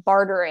of like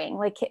bartering,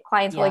 like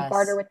clients will like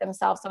barter with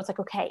themselves. So it's like,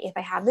 okay, if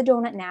I have the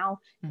donut now,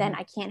 then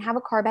I can't have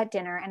a carb at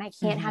dinner and I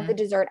can't have the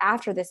dessert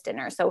after this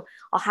dinner. So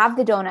I'll have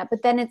the donut,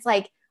 but then it's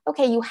like,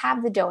 okay, you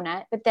have the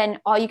donut, but then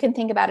all you can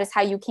think about is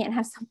how you can't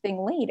have something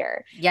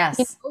later. Yes.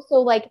 You also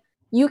like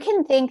you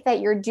can think that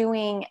you're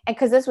doing,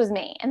 because this was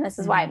me and this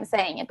is why I'm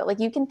saying it, but like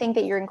you can think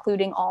that you're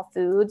including all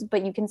foods,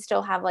 but you can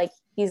still have like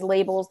these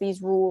labels,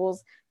 these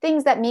rules,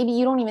 things that maybe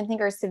you don't even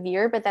think are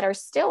severe, but that are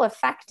still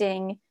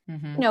affecting,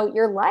 you know,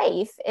 your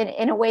life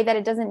in a way that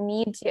it doesn't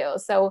need to.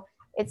 So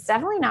it's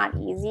definitely not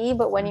easy,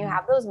 but when you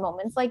have those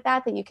moments like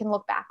that you can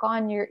look back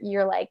on,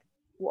 you're like,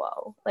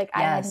 whoa, like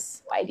I had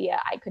no idea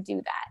I could do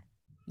that.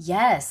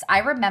 Yes, I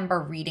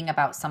remember reading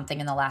about something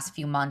in the last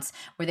few months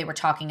where they were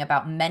talking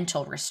about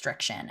mental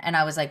restriction. And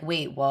I was like,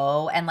 wait,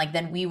 whoa. And like,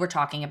 then we were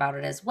talking about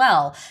it as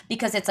well,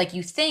 because it's like,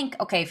 you think,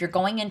 okay, if you're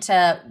going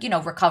into, you know,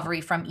 recovery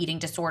from eating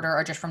disorder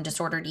or just from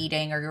disordered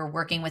eating, or you're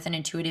working with an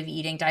intuitive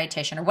eating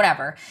dietitian or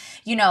whatever,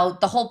 you know,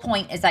 the whole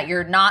point is that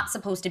you're not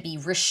supposed to be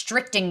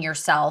restricting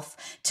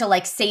yourself to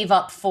like save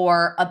up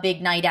for a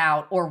big night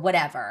out or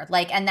whatever.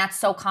 Like, and that's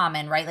so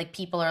common, right? Like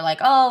people are like,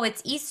 oh,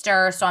 it's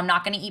Easter, so I'm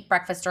not going to eat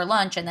breakfast or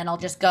lunch. And then I'll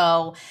just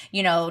go,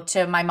 you know,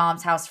 to my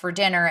mom's house for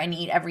dinner and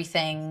eat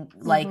everything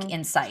like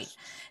in sight.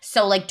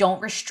 So like, don't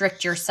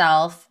restrict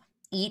yourself,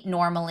 eat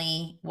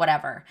normally,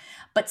 whatever.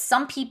 But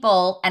some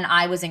people, and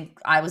I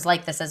was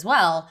like this as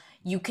well,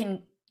 you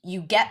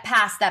get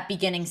past that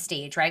beginning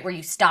stage, right? Where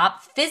you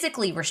stop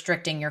physically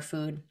restricting your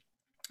food,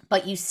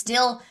 but you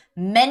still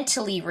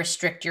mentally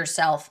restrict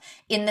yourself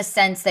in the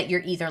sense that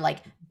you're either like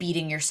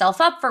beating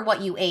yourself up for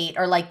what you ate,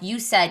 or like you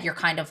said, you're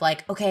kind of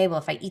like, okay, well,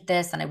 if I eat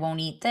this, then I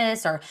won't eat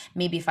this, or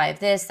maybe if I have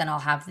this, then I'll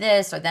have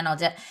this, or then I'll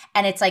do,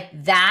 and it's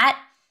like that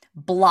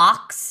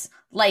blocks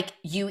like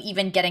you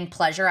even getting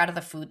pleasure out of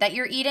the food that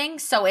you're eating.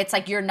 So it's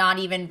like you're not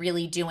even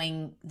really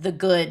doing the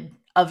good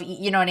of,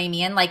 you know what I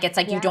mean? Like it's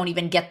like you don't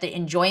even get the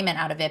enjoyment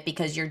out of it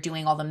because you're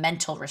doing all the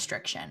mental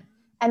restriction.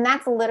 And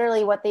that's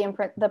literally what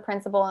the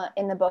principle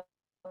in the book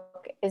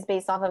is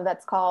based off of.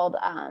 That's called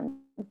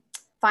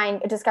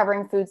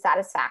discovering food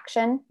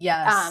satisfaction.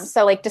 Yes.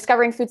 So like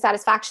discovering food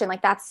satisfaction,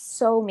 like that's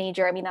so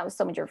major. I mean, that was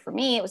so major for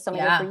me. It was so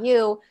major for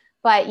you.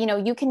 But you know,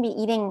 you can be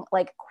eating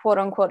like quote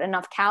unquote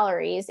enough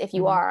calories if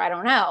you are, I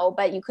don't know,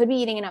 but you could be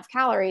eating enough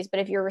calories. But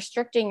if you're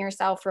restricting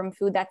yourself from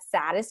food that's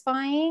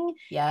satisfying,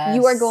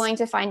 you are going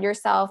to find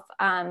yourself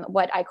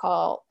what I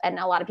call, and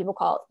a lot of people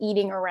call,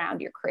 eating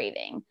around your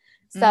craving.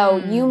 So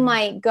you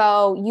might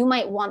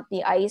want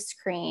the ice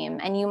cream,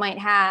 and you might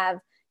have,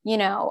 you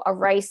know, a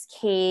rice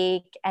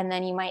cake, and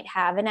then you might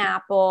have an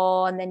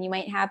apple, and then you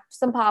might have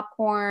some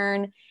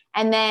popcorn,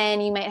 and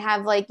then you might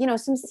have like, you know,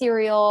 some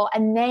cereal,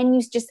 and then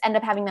you just end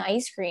up having the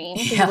ice cream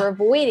because you were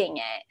avoiding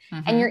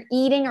it and you're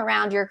eating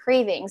around your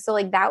craving. So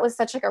like that was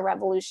such like a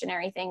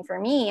revolutionary thing for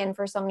me and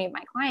for so many of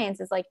my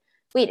clients, is like,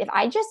 wait, if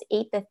I just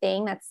ate the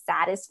thing that's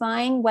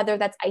satisfying, whether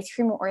that's ice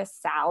cream or a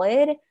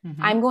salad,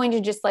 I'm going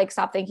to just like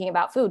stop thinking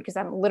about food, because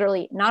I'm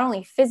literally not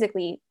only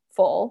physically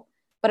full,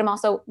 but I'm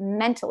also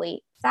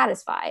mentally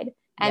satisfied.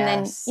 And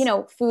then, you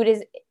know, food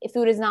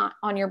is not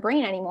on your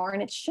brain anymore,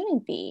 and it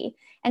shouldn't be.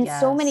 And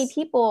so many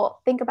people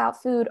think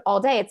about food all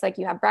day. It's like,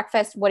 you have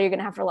breakfast. What are you going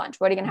to have for lunch?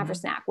 What are you going to have for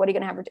snack? What are you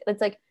going to have for,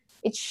 it's like,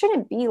 it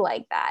shouldn't be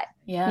like that.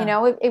 You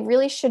know, it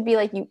really should be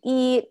like, you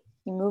eat,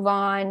 you move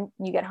on,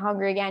 you get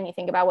hungry again, you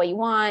think about what you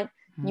want,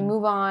 you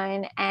move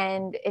on.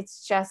 And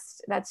it's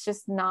just, that's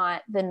just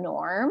not the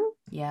norm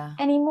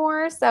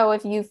anymore. So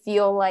if you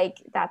feel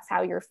like that's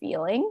how you're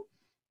feeling,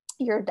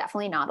 you're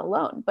definitely not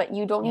alone, but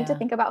you don't need to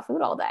think about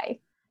food all day.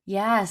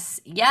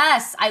 Yes.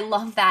 Yes. I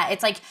love that.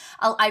 It's like,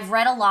 I've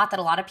read a lot that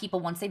a lot of people,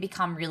 once they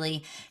become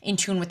really in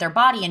tune with their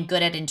body and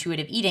good at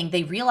intuitive eating,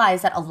 they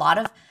realize that a lot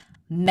of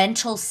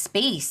mental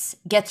space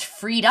gets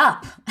freed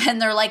up.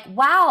 And they're like,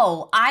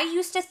 wow, I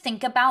used to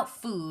think about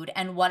food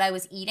and what I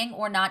was eating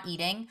or not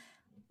eating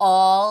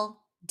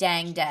all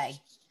dang day.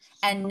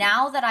 And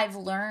now that I've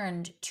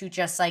learned to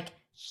just like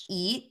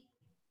eat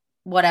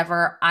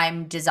whatever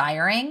I'm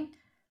desiring,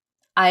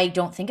 I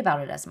don't think about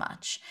it as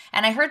much.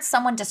 And I heard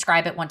someone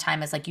describe it one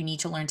time as like, you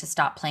need to learn to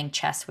stop playing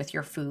chess with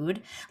your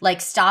food.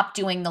 Like, stop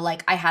doing the,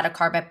 like, I had a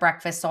carb at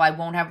breakfast, so I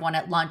won't have one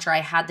at lunch, or I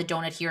had the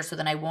donut here, so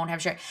then I won't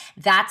have sugar.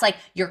 That's like,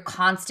 you're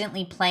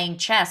constantly playing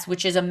chess,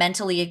 which is a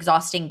mentally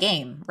exhausting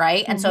game,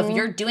 right? And so if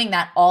you're doing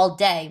that all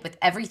day with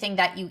everything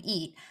that you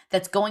eat,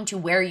 that's going to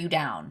wear you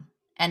down,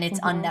 and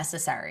it's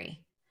unnecessary.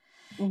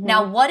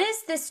 Now, what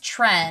is this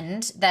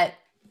trend that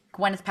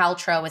Gwyneth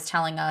Paltrow is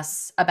telling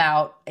us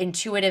about,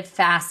 intuitive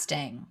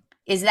fasting?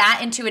 Is that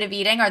intuitive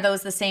eating? Are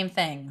those the same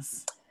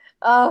things?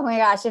 Oh my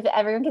gosh, if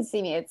everyone could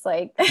see me, it's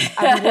like,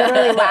 I'm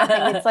literally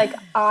laughing. It's like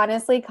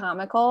honestly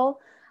comical.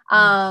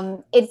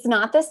 It's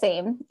not the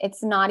same.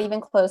 It's not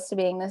even close to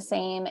being the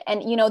same.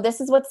 And you know,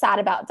 this is what's sad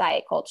about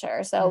diet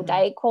culture. So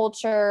diet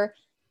culture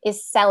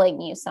is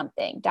selling you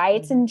something.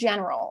 Diets in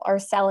general are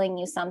selling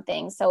you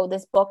something. So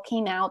this book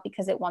came out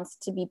because it wants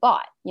to be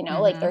bought, you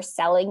know, like they're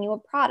selling you a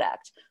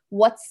product.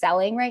 What's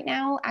selling right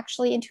now?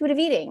 Actually, intuitive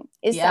eating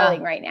is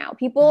selling right now.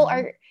 People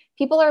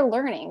are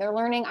learning. They're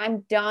learning,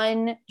 I'm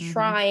done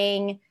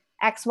trying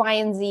X, Y,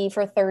 and Z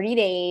for 30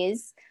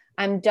 days.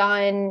 I'm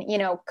done,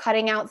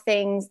 cutting out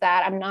things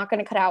that I'm not going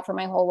to cut out for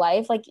my whole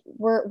life. Like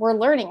we're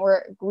learning,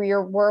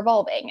 we're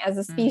evolving as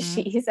a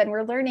species, and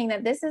we're learning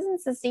that this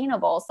isn't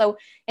sustainable. So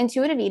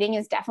intuitive eating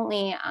is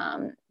definitely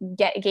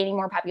gaining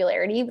more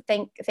popularity.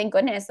 Thank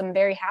goodness. I'm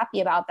very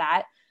happy about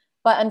that.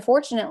 But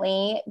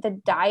unfortunately, the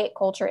diet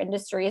culture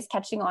industry is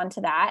catching on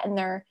to that, and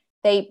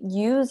they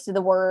used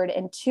the word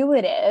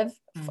intuitive,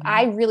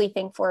 I really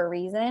think, for a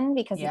reason,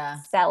 because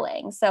it's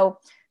selling. So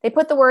they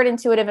put the word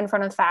intuitive in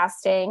front of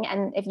fasting.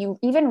 And if you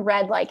even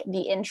read like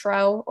the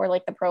intro or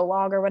like the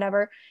prologue or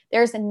whatever,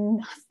 there's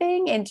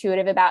nothing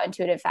intuitive about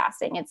intuitive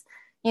fasting. It's,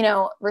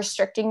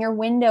 restricting your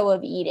window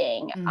of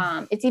eating.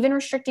 It's even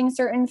restricting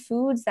certain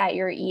foods that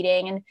you're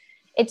eating. And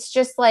it's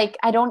just like,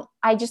 I don't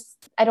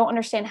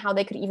understand how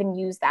they could even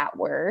use that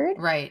word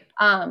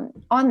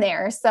on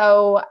there.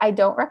 So I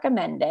don't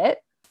recommend it.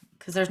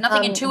 Because there's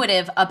nothing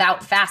intuitive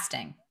about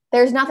fasting.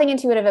 There's nothing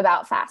intuitive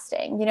about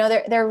fasting.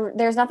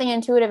 There's nothing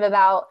intuitive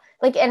about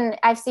like, and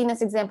I've seen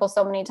this example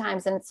so many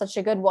times and it's such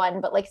a good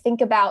one, but like,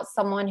 think about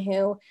someone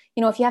who,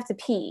 if you have to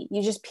pee,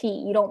 you just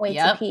pee, you don't wait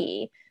to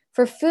pee.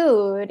 For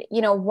food,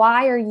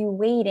 why are you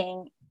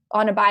waiting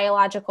on a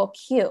biological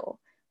cue?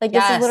 Like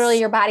this is literally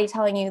your body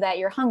telling you that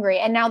you're hungry.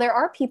 And now there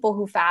are people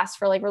who fast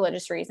for like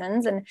religious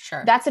reasons, and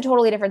that's a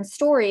totally different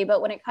story.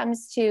 But when it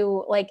comes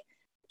to like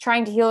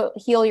trying to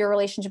heal your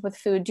relationship with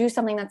food, do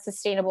something that's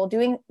sustainable,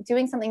 doing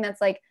something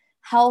that's like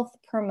health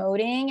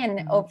promoting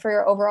and for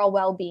your overall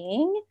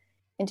well-being,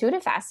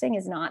 intuitive fasting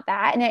is not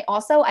that. And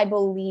I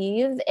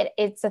believe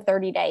it's a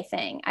 30-day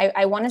thing.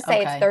 I want to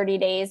say it's 30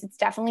 days. It's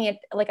definitely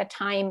a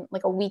time,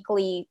 like a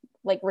weekly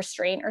like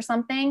restraint or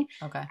something.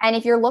 Okay. And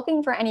if you're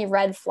looking for any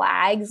red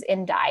flags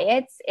in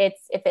diets, it's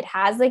if it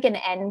has like an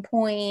end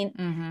point,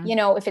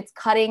 if it's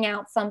cutting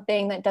out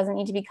something that doesn't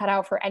need to be cut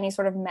out for any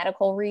sort of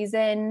medical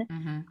reason,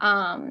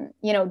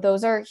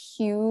 those are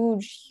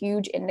huge,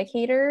 huge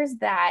indicators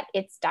that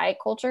it's diet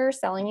culture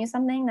selling you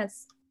something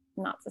that's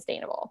not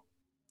sustainable.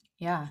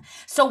 Yeah.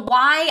 So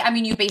why,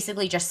 you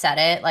basically just said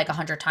it like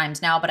 100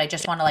 times now, but I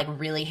just want to like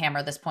really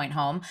hammer this point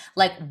home.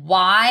 Like,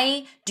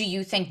 why do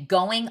you think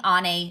going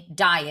on a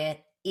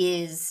diet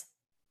is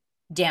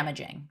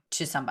damaging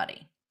to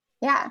somebody?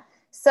 Yeah.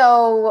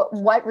 So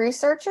what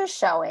research is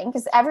showing,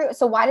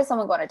 so why does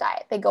someone go on a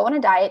diet? They go on a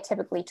diet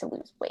typically to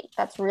lose weight.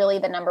 That's really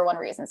the number one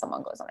reason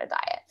someone goes on a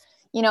diet.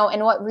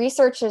 And what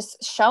research is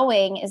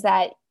showing is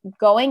that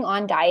going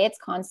on diets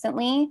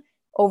constantly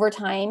over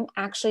time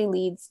actually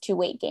leads to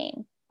weight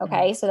gain.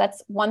 Okay. So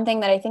that's one thing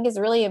that I think is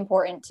really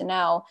important to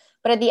know.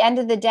 But at the end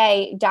of the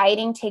day,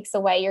 dieting takes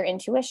away your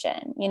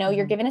intuition.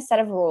 You're given a set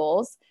of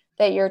rules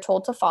that you're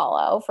told to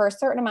follow for a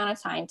certain amount of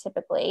time,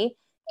 typically.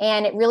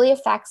 And it really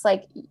affects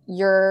like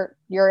your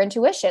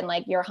intuition,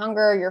 like your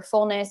hunger, your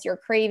fullness, your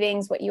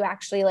cravings, what you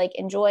actually like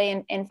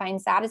enjoy and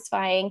find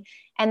satisfying.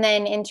 And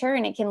then in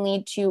turn, it can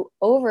lead to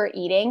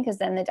overeating, because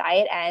then the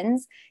diet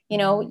ends. You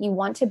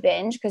want to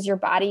binge because your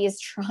body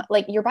is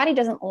your body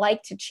doesn't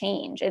like to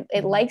change.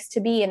 It likes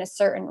to be in a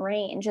certain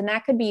range. And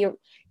that could be,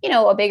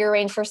 a bigger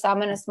range for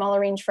some and a smaller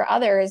range for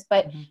others.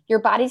 But your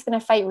body's going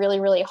to fight really,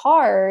 really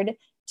hard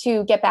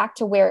to get back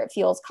to where it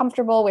feels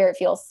comfortable, where it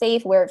feels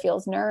safe, where it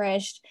feels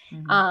nourished.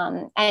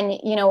 And,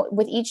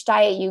 with each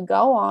diet you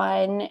go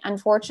on,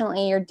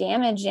 unfortunately, you're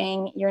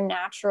damaging your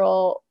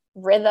natural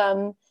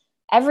rhythm,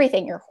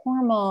 everything, your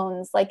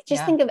hormones, like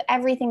just think of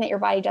everything that your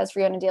body does for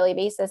you on a daily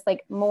basis,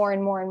 like more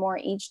and more and more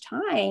each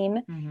time,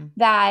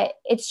 that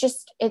it's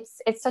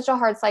such a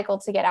hard cycle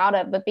to get out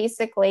of. But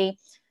basically,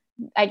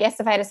 I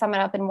guess if I had to sum it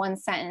up in one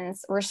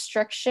sentence,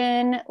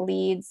 restriction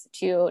leads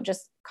to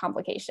just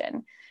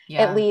complication.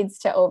 It leads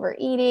to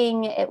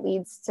overeating. It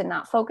leads to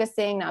not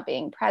focusing, not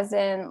being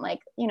present,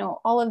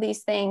 all of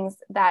these things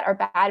that are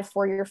bad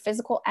for your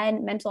physical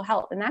and mental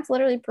health. And that's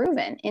literally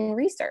proven in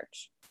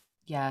research.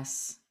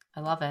 Yes. I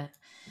love it.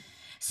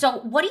 So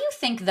what do you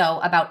think though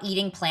about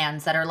eating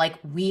plans that are like,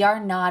 we are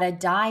not a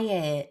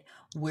diet,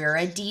 we're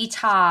a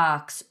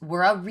detox,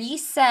 we're a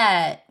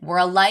reset, we're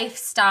a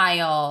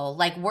lifestyle,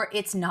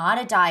 it's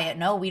not a diet.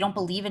 No, we don't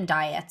believe in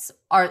diets.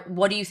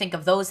 What do you think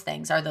of those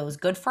things? Are those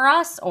good for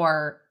us,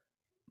 or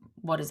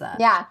what is that?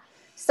 Yeah.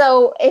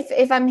 So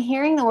if I'm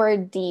hearing the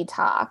word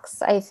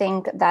detox, I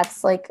think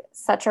that's like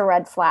such a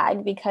red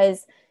flag,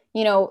 because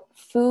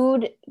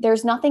food,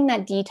 there's nothing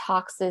that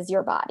detoxes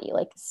your body.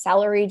 Like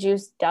celery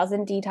juice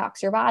doesn't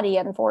detox your body.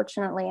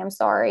 Unfortunately, I'm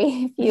sorry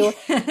if you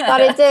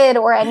thought it did,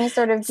 or any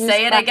sort of juice.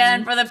 Say it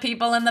again for the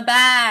people in the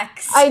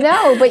backs. I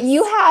know, but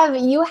you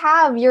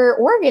have your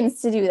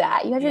organs to do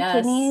that. You have your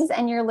kidneys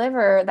and your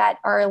liver that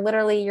are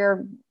literally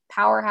your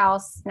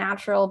powerhouse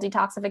natural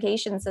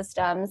detoxification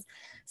systems.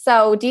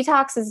 So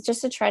detox is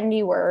just a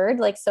trendy word,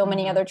 like so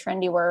many other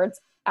trendy words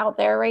out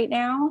there right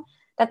now,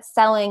 that's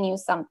selling you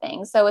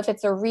something. So if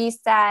it's a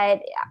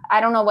reset,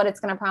 I don't know what it's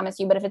going to promise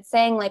you, but if it's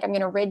saying like, I'm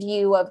going to rid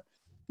you of,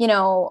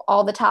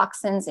 all the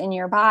toxins in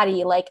your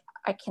body, like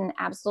I can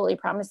absolutely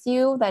promise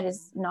you that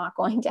is not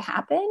going to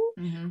happen.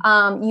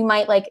 You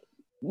might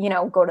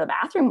go to the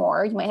bathroom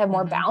more. You might have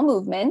more bowel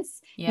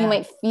movements. Yeah. You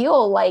might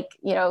feel like,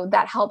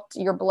 that helped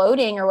your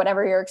bloating or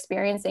whatever you're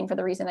experiencing for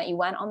the reason that you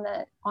went on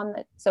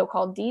the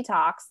so-called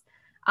detox.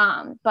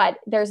 But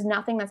there's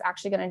nothing that's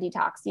actually going to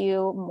detox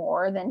you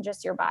more than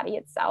just your body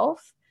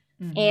itself.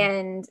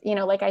 And,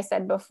 like I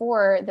said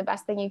before, the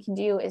best thing you can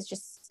do is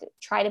just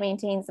try to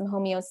maintain some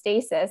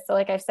homeostasis. So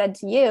like I've said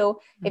to you,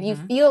 if you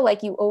feel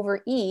like you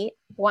overeat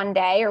one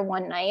day or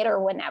one night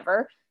or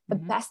whenever, the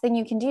best thing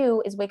you can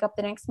do is wake up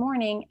the next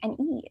morning and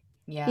eat.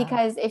 Yeah.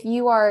 Because if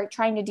you are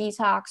trying to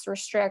detox,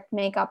 restrict,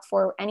 make up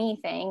for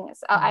anything,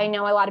 I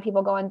know a lot of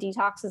people go on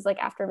detoxes like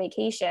after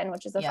vacation,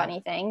 which is a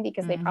funny thing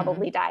because they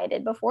probably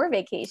dieted before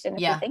vacation.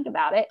 If you think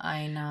about it,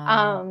 I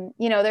know,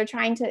 they're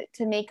trying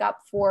to make up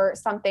for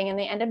something and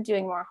they end up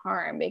doing more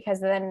harm because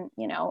then,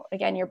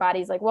 again, your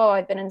body's like, whoa,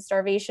 I've been in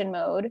starvation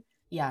mode,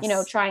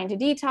 trying to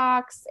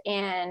detox.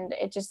 And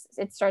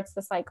it starts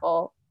the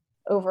cycle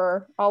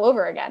all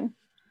over again.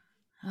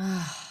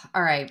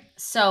 All right.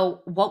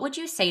 So what would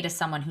you say to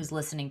someone who's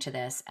listening to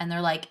this and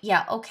they're like,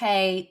 yeah,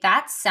 okay,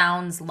 that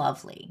sounds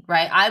lovely,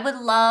 right? I would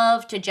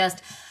love to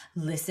just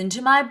listen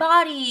to my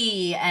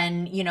body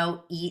and,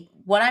 eat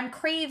what I'm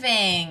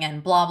craving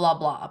and blah, blah,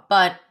 blah.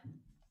 But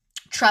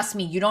trust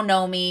me, you don't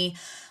know me.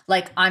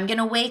 Like, I'm going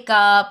to wake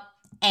up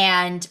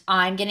and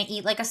I'm going to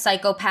eat like a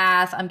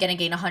psychopath. I'm going to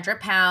gain 100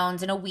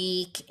 pounds in a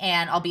week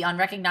and I'll be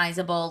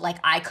unrecognizable. Like,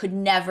 I could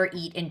never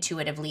eat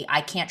intuitively.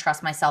 I can't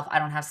trust myself. I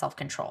don't have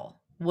self-control.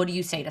 What do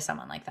you say to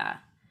someone like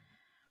that?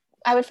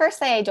 I would first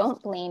say I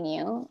don't blame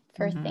you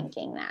for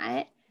thinking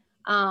that.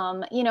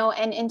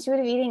 And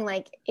intuitive eating,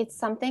 like, it's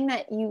something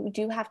that you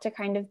do have to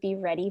kind of be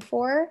ready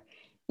for.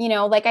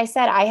 Like I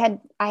said, I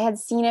had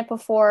seen it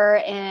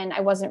before and I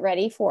wasn't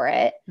ready for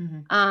it.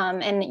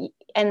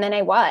 And then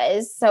I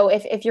was. So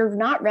if you're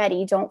not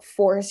ready, don't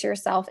force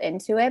yourself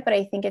into it. But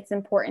I think it's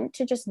important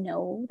to just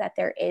know that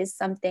there is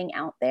something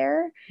out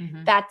there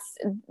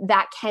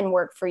that can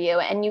work for you.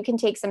 And you can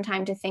take some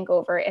time to think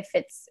over if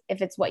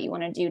it's what you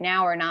want to do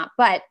now or not.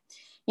 But,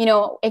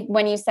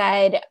 when you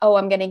said, oh,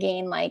 I'm going to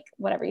gain like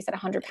whatever you said,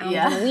 100 pounds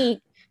in a week,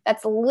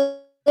 that's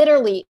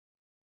literally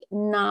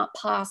not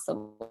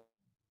possible.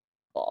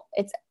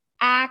 It's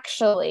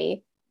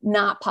actually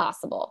not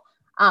possible.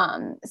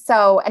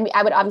 So,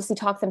 I would obviously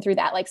talk them through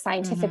that, like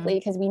scientifically,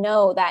 because we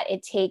know that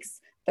it takes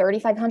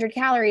 3,500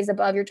 calories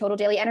above your total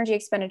daily energy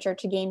expenditure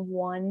to gain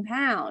 1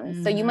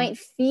 pound. So you might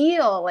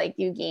feel like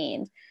you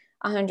gained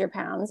 100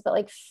 pounds,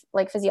 but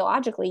like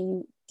physiologically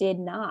you did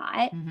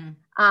not.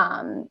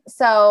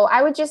 So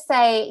I would just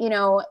say,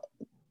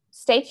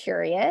 stay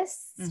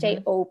curious,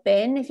 stay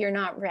open. If you're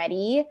not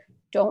ready,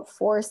 don't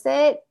force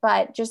it,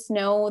 but just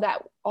know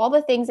that all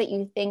the things that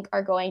you think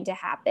are going to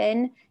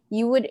happen,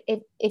 you would,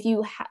 if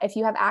you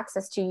have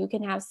access to, you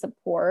can have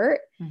support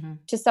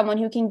to someone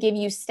who can give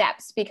you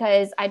steps,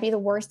 because I'd be the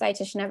worst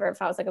dietitian ever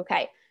if I was like,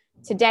 okay,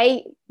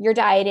 today you're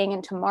dieting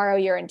and tomorrow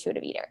you're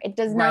intuitive eater. It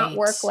does not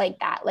work like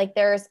that. Like,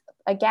 there's,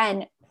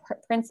 again,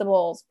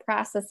 principles,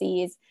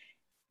 processes,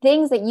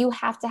 things that you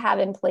have to have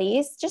in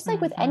place, just like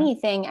with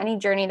anything, any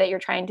journey that you're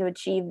trying to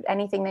achieve,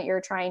 anything that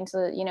you're trying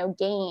to,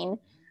 gain,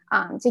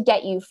 to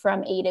get you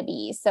from A to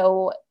B.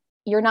 So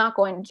you're not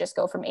going to just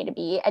go from A to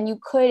B, and you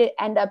could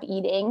end up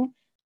eating,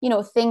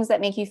 things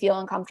that make you feel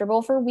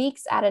uncomfortable for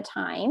weeks at a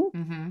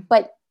time,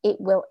 but it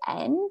will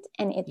end,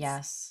 and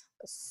it's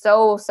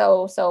so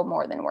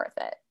more than worth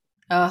it.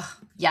 Oh,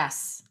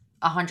 yes.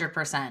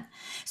 100%.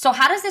 So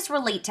how does this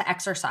relate to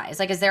exercise?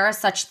 Like, is there a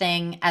such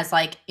thing as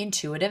like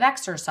intuitive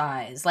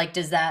exercise? Like,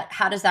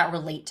 how does that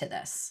relate to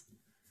this?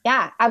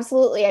 Yeah,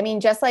 absolutely. I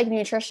mean, just like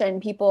nutrition,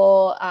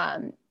 people,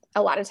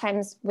 a lot of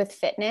times with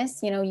fitness,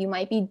 you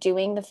might be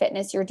doing the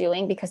fitness you're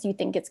doing because you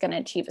think it's going to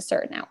achieve a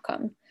certain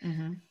outcome.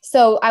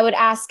 So I would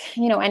ask,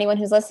 anyone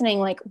who's listening,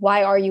 like,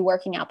 why are you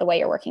working out the way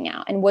you're working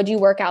out? And would you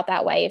work out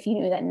that way if you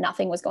knew that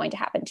nothing was going to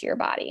happen to your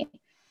body,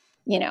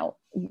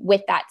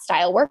 with that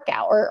style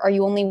workout? Or are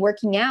you only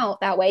working out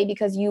that way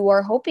because you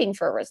are hoping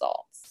for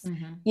results?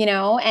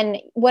 And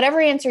whatever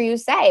answer you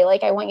say,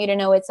 like, I want you to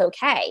know it's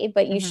okay,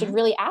 but you should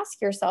really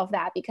ask yourself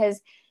that, because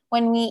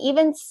when we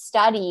even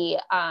study,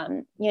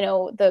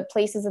 the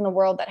places in the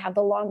world that have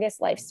the longest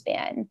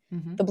lifespan,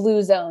 the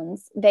blue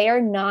zones, they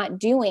are not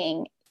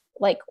doing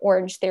like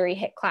Orange Theory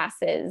HIIT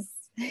classes,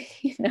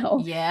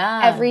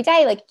 every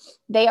day. Like,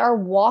 they are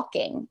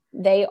walking,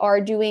 they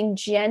are doing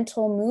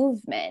gentle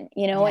movement,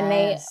 and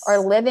they are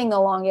living the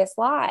longest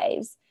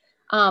lives.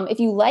 If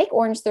you like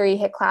Orange Theory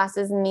HIIT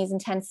classes and these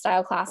intense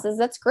style classes,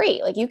 that's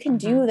great. Like, you can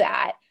do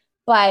that,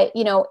 but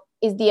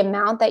is the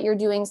amount that you're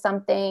doing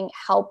something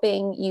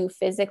helping you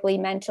physically,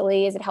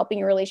 mentally? Is it helping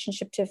your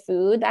relationship to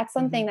food? That's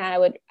something that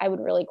I would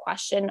really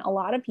question a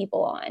lot of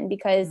people on,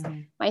 because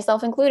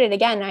myself included,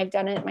 again, I've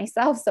done it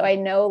myself. So I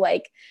know,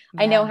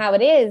 I know how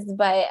it is,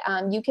 but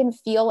you can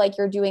feel like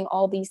you're doing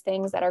all these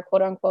things that are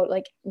quote unquote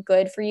like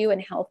good for you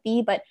and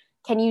healthy, but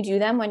can you do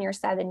them when you're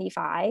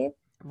 75?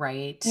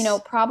 Right.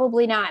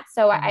 Probably not.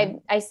 So Mm-hmm.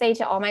 I say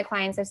to all my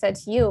clients, I've said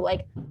to you,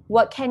 like,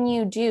 what can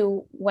you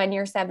do when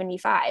you're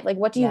 75? Like,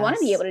 what do you want to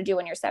be able Yes. to do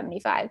when you're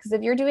 75? Because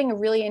if you're doing a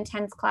really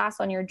intense class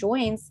on your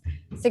joints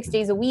 6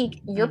 days a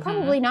week, you're Mm-hmm.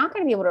 probably not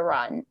going to be able to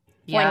run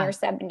when you're Yeah.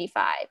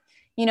 75.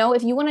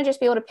 If you want to just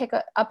be able to pick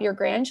up your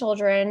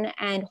grandchildren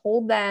and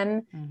hold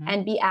them Mm-hmm.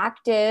 and be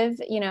active,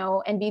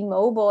 and be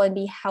mobile and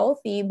be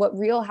healthy, what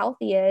real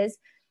healthy is,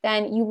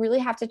 then you really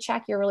have to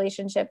check your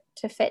relationship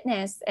to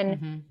fitness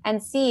Mm-hmm.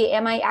 and see,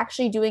 am I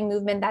actually doing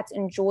movement that's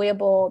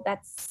enjoyable,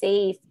 that's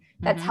safe,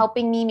 that's Mm-hmm.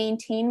 helping me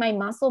maintain my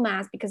muscle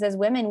mass? Because as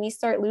women, we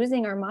start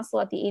losing our muscle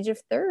at the age of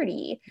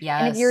 30.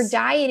 And if you're Yes.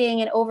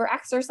 dieting and over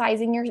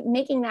exercising, you're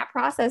making that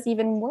process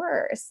even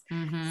worse.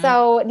 Mm-hmm.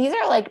 So these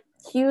are like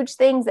huge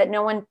things that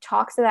no one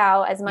talks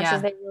about as much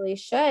as Yeah. they really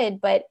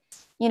should. But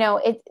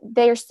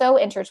they're so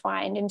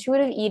intertwined.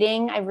 Intuitive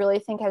eating, I really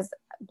think, has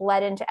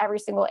bled into every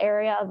single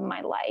area of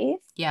my life.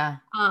 Yeah.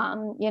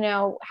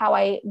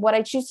 What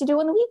I choose to do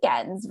on the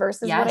weekends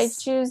versus Yes.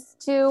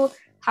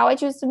 how I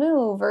choose to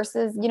move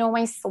versus,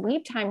 my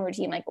sleep time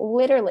routine. Like,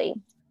 literally,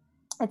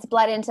 it's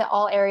bled into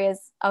all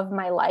areas of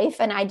my life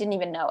and I didn't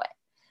even know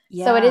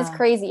it. So it is Yeah.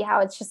 crazy how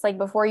it's just like,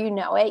 before you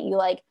know it,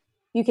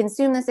 you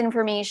consume this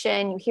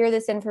information, you hear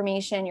this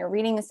information, you're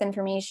reading this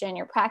information,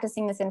 you're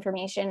practicing this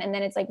information. And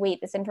then it's like, wait,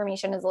 this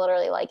information is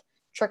literally like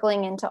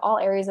trickling into all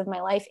areas of my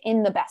life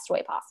in the best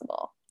way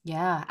possible.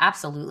 Yeah,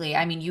 absolutely.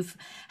 I mean, you've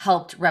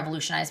helped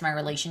revolutionize my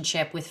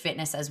relationship with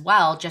fitness as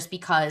well, just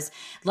because,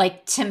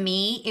 like, to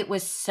me, it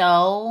was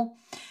so,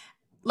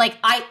 like,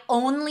 I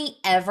only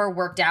ever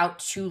worked out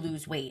to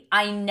lose weight.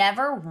 I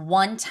never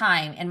one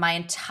time in my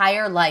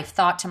entire life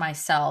thought to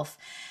myself,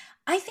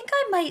 I think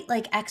I might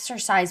like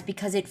exercise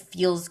because it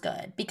feels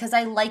good, because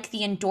I like the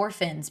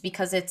endorphins,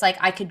 because it's like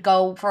I could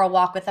go for a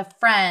walk with a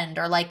friend,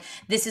 or like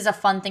this is a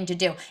fun thing to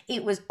do.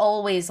 It was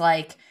always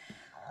like,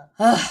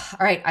 ugh,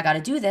 all right, I got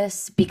to do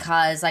this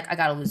because like I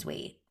got to lose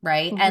weight,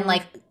 right? And Mm-hmm.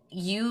 like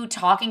you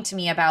talking to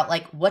me about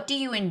like what do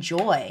you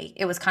enjoy?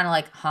 It was kind of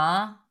like,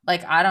 huh?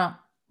 Like I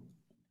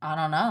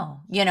don't know,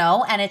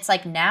 And it's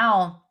like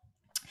now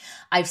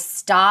I've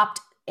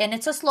stopped, and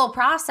it's a slow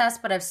process,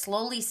 but I've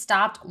slowly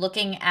stopped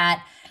looking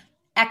at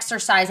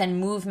exercise and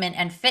movement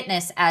and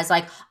fitness as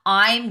like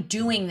I'm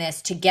doing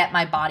this to get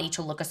my body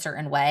to look a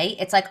certain way.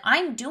 It's like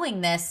I'm doing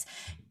this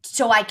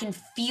so I can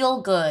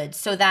feel good,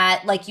 so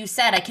that, like you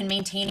said, I can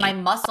maintain my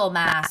muscle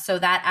mass, so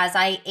that as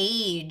I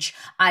age,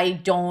 I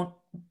don't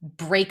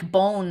break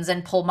bones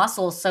and pull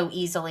muscles so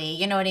easily.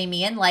 You know what I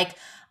mean? Like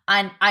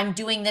I'm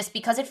doing this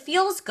because it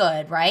feels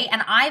good, right?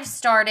 And I've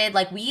started,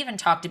 like we even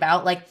talked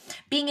about, like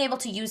being able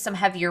to use some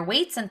heavier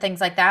weights and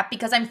things like that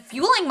because I'm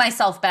fueling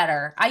myself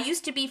better. I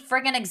used to be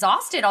friggin'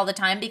 exhausted all the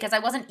time because I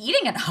wasn't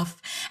eating enough.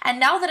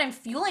 And now that I'm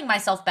fueling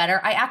myself better,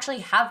 I actually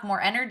have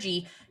more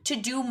energy to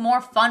do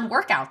more fun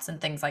workouts and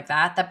things like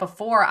that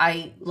before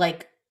I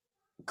like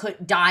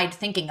could died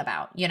thinking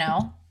about.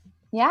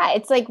 Yeah,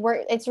 it's like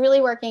it's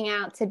really working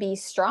out to be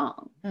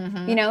strong.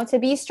 Mm-hmm. To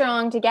be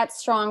strong, to get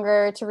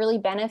stronger, to really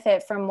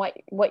benefit from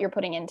what you're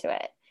putting into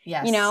it.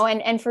 Yes.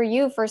 And for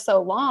you, for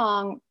so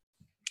long,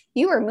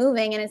 you were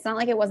moving and it's not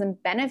like it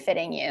wasn't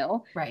benefiting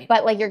you, Right.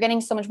 but like you're getting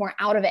so much more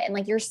out of it and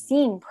like you're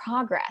seeing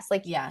progress.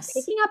 Like, Yes.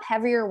 picking up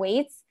heavier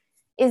weights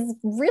is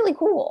really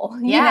cool,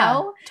 Yeah,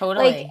 like,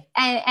 totally.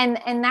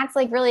 and that's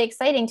like really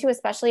exciting too,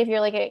 especially if you're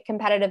like a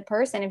competitive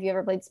person. If you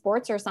ever played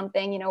sports or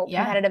something,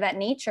 Yeah. competitive at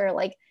nature,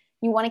 like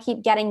you want to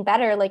keep getting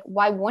better. Like,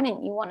 why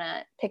wouldn't you want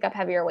to pick up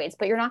heavier weights?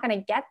 But you're not going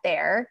to get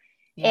there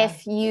Yeah.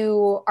 if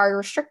you are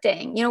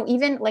restricting,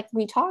 even like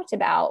we talked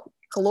about,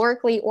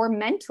 calorically or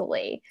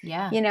mentally.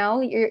 Yeah.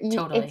 It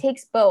Totally.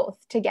 takes both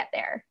to get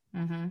there.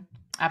 Mm-hmm.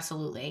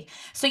 Absolutely.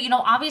 So,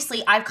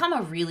 obviously, I've come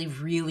a really,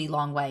 really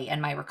long way in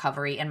my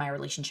recovery and my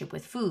relationship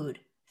with food,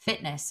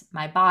 fitness,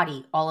 my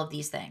body, all of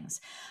these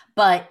things.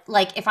 But,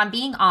 like, if I'm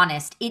being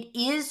honest, it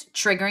is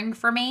triggering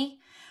for me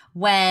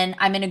when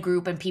I'm in a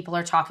group and people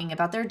are talking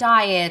about their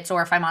diets,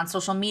 or if I'm on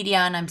social media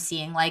and I'm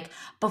seeing like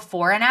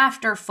before and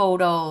after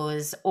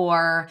photos,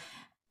 or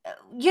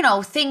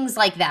things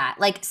like that.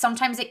 Like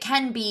sometimes it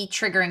can be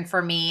triggering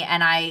for me,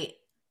 and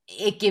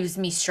it gives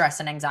me stress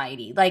and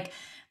anxiety. Like,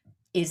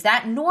 is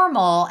that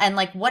normal? And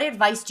like, what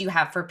advice do you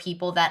have for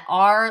people that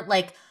are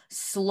like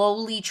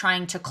slowly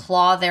trying to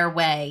claw their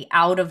way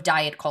out of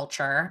diet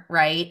culture,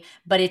 right?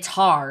 But it's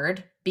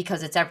hard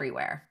because it's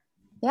everywhere.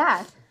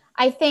 Yeah.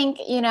 I think,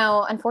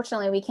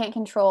 unfortunately we can't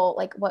control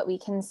like what we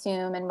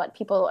consume and what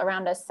people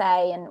around us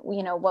say. And,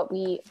 what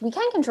we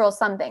can control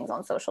some things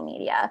on social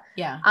media.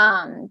 Yeah.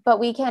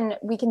 But we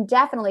can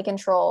definitely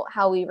control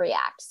how we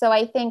react. So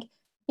I think,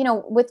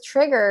 with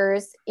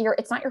triggers,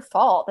 it's not your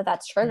fault that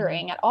that's Mm-hmm.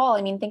 triggering at all.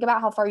 I mean, think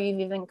about how far you've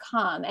even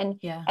come. And,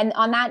 Yeah. and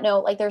on that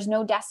note, like there's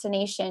no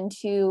destination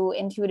to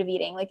intuitive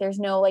eating. Like there's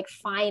no like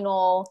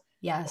final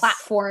Yes.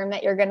 platform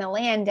that you're going to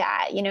land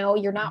at. You're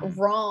Mm-hmm. not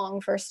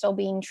wrong for still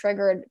being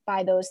triggered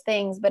by those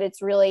things, but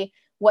it's really,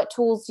 what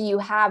tools do you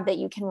have that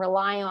you can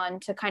rely on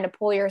to kind of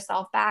pull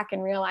yourself back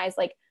and realize,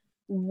 like,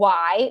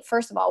 why,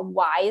 first of all,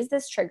 why is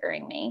this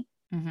triggering me?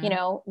 you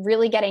know,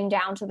 really getting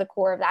down to the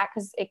core of that,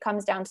 because it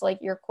comes down to like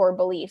your core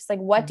beliefs. Like,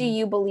 what do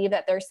you believe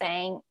that they're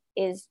saying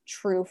is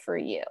true for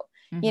you?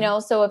 You know,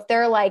 so if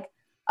they're like,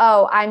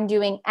 oh, I'm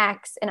doing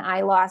X and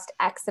I lost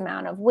X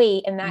amount of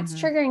weight and that's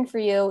triggering for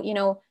you, you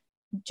know,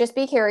 just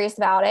be curious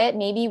about it.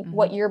 Maybe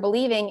what you're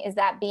believing is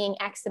that being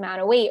X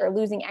amount of weight or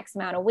losing X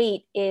amount of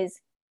weight is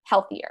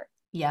healthier.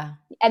 Yeah.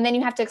 And then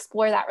you have to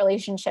explore that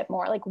relationship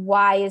more. Like,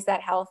 why is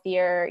that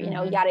healthier? You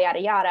know, yada, yada,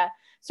 yada.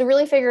 So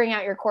really figuring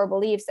out your core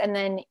beliefs. And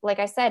then, like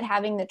I said,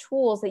 having the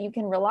tools that you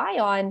can rely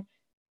on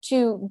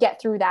to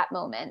get through that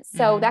moment.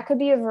 So that could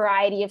be a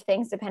variety of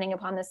things depending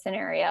upon the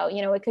scenario.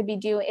 You know, it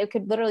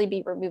could literally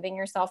be removing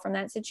yourself from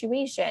that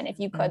situation. If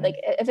you could, like,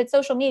 if it's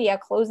social media,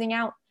 closing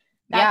out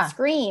that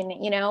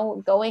screen, you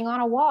know, going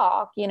on a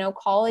walk, you know,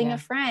 calling a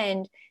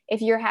friend.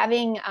 If you're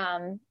having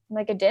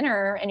like a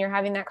dinner and you're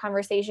having that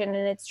conversation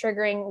and it's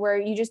triggering where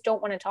you just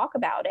don't want to talk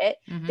about it,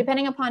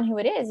 depending upon who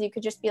it is, you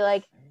could just be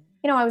like,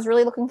 you know, I was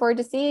really looking forward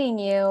to seeing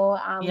you.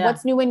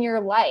 What's new in your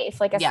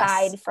life? Like,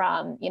 aside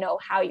from, you know,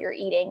 how you're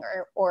eating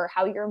or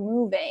how you're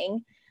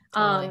moving.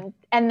 Totally.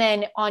 And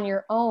then on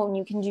your own,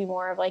 you can do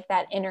more of like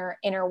that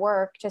inner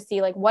work to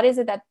see like, what is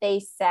it that they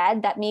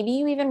said that maybe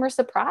you even were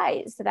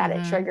surprised that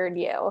it triggered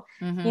you.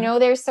 You know,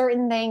 there's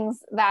certain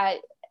things that,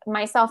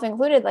 myself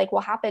included, like,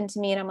 will happen to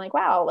me and I'm like,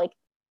 wow, like,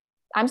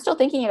 I'm still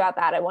thinking about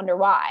that. I wonder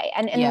why.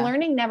 And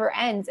learning never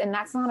ends. And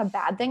that's not a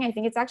bad thing. I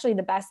think it's actually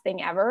the best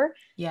thing ever.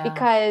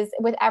 Because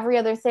with every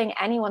other thing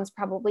anyone's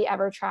probably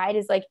ever tried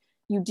is like,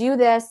 you do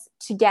this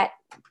to get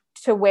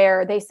to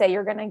where they say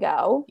you're going to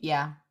go.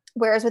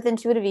 Whereas with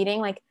intuitive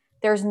eating, like,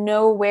 there's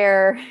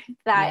nowhere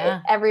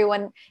that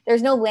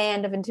there's no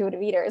land of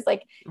intuitive eaters.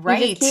 Like,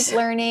 you just keep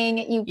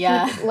learning,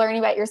 keep learning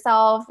about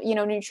yourself. You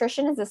know,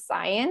 nutrition is a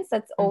science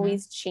that's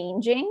always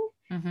changing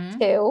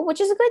too,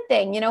 which is a good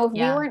thing. You know, if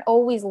we weren't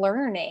always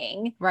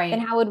learning, then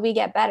how would we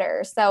get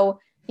better? So,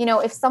 you know,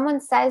 if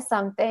someone says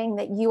something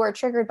that you are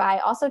triggered by,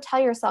 also tell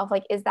yourself,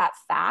 like, is that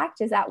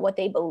fact? Is that what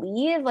they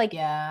believe? Like,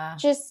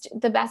 just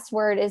the best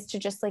word is to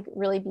just like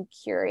really be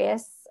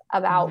curious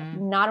about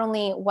not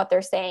only what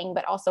they're saying,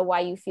 but also why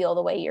you feel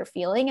the way you're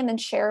feeling, and then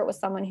share it with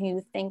someone who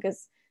you think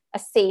is a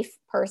safe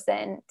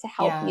person to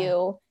help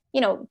you,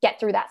 you know,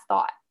 get through that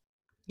thought.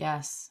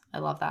 Yes, I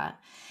love that.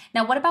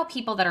 Now, what about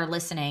people that are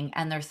listening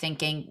and they're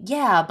thinking,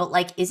 yeah, but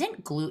like,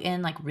 isn't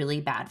gluten like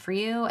really bad for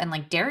you? And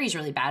like dairy is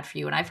really bad for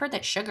you. And I've heard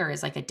that sugar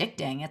is like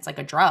addicting. It's like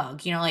a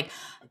drug, you know, like,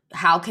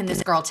 how can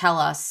this girl tell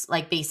us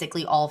like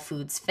basically all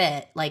foods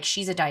fit? Like,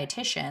 she's a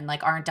dietitian.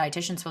 Like, aren't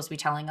dietitians supposed to be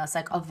telling us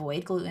like,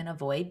 avoid gluten,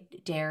 avoid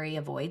dairy,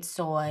 avoid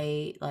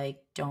soy,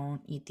 like, don't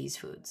eat these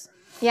foods?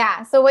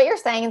 Yeah. So what you're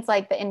saying is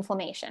like the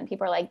inflammation.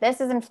 People are like, this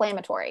is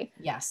inflammatory.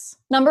 Yes.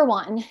 Number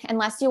one,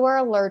 unless you are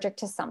allergic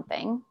to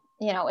something,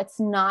 you know, it's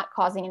not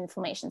causing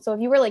inflammation. So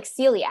if you were like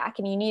celiac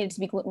and you needed to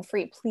be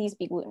gluten-free, please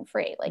be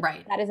gluten-free. Like,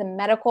 that is a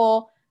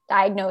medical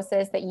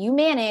diagnosis that you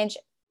manage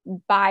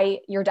by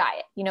your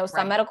diet. You know,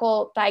 some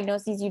medical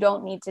diagnoses, you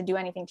don't need to do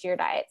anything to your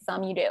diet.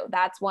 Some you do.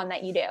 That's one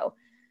that you do.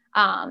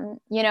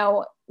 You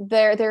know,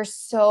 there's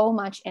so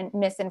much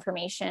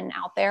misinformation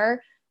out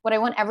there. What I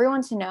want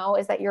everyone to know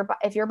is that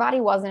if your body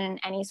wasn't in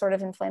any sort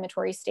of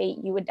inflammatory state,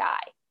 you would die.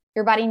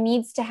 Your body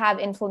needs to have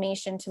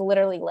inflammation to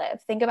literally live.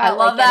 Think about,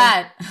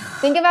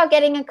 think about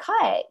getting a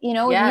cut. You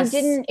know, if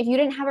you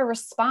didn't have a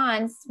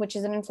response, which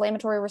is an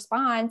inflammatory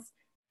response,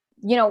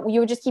 you know, you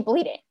would just keep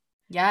bleeding.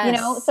 Yes. You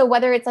know, so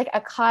whether it's like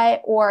a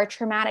cut or a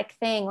traumatic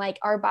thing, like,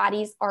 our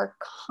bodies are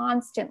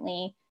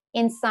constantly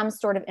in some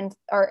sort of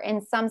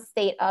in some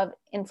state of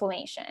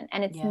inflammation,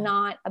 and it's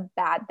not a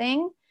bad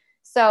thing.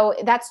 So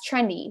that's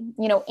trendy,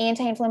 you know,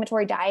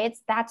 anti-inflammatory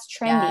diets, that's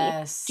trendy.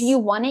 Yes. Do you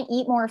want to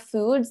eat more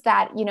foods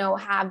that, you know,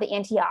 have the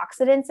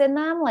antioxidants in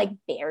them, like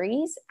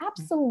berries?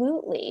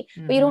 Absolutely.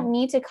 But you don't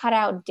need to cut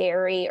out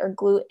dairy or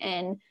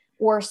gluten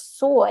or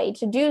soy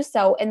to do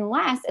so,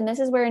 unless, and this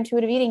is where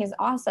intuitive eating is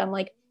awesome.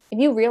 Like, if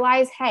you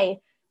realize,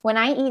 hey, when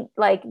I eat,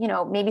 like, you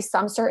know, maybe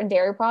some certain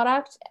dairy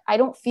product, I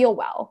don't feel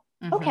well.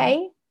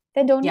 Okay,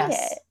 then don't eat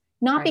it.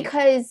 Not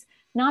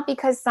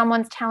because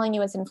someone's telling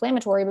you it's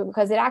inflammatory, but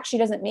because it actually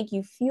doesn't make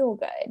you feel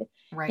good.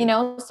 You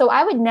know, so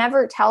I would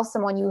never tell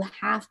someone you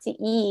have to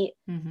eat,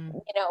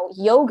 you know,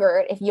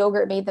 yogurt if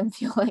yogurt made them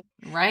feel like,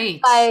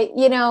 but,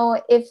 you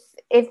know,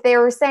 if they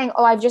were saying,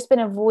 oh, I've just been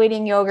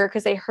avoiding yogurt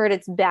because they heard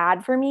it's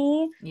bad for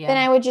me, then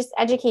I would just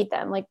educate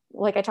them.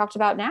 Like I talked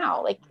about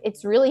now, like,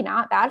 it's really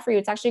not bad for you.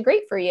 It's actually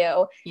great for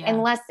you.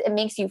 Unless it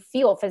makes you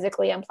feel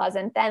physically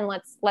unpleasant, then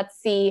let's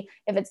see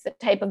if it's the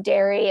type of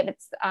dairy, if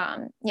it's,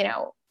 you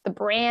know, the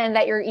brand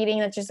that you're eating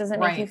that just doesn't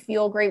make you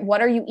feel great.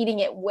 What are you eating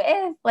it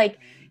with? Like,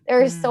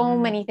 there's so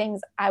many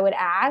things I would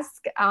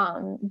ask.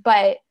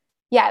 But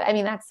yeah, I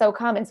mean, that's so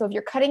common. So if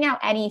you're cutting out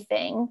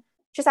anything,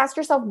 just ask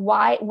yourself,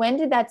 why, when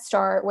did that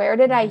start? Where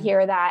did I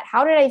hear that?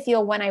 How did I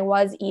feel when I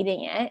was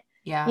eating it?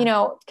 You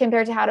know,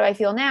 compared to how do I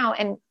feel now?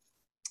 And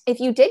if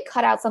you did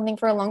cut out something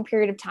for a long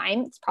period of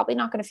time, it's probably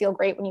not going to feel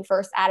great when you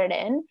first add it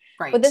in.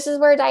 But this is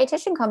where a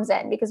dietitian comes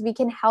in, because we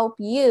can help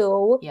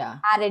you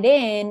add it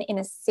in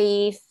a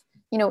safe,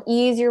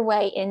 ease your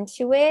way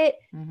into it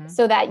Mm-hmm.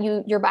 so that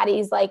your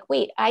body's like,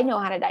 wait, I know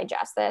how to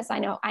digest this. I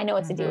know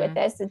what to do with Mm-hmm.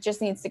 this. It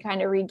just needs to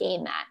kind of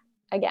regain that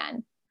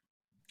again.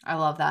 I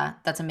love that.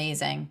 That's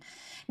amazing.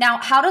 Now,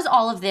 how does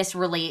all of this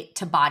relate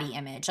to body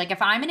image? Like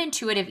if I'm an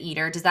intuitive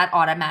eater, does that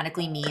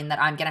automatically mean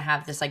that I'm going to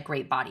have this like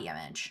great body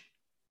image?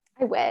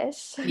 I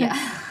wish.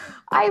 Yeah.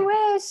 I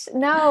wish.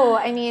 No,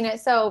 I mean,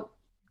 so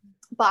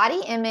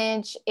body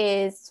image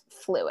is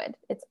fluid.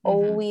 It's Mm-hmm.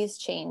 always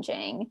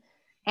changing.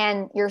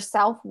 And your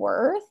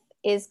self-worth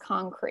is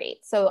concrete.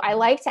 So I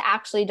like to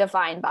actually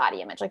define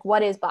body image. Like,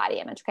 what is body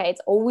image? Okay.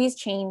 It's always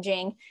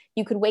changing.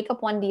 You could wake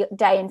up one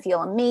day and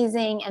feel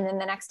amazing. And then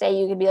the next day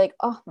you could be like,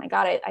 oh my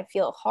God, I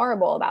feel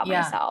horrible about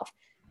Yeah. myself.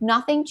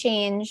 Nothing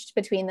changed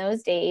between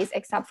those days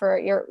except for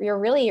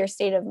your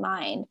state of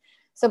mind.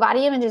 So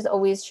body image is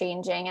always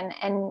changing.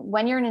 And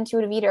when you're an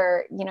intuitive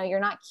eater, you're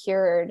not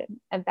cured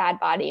of bad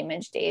body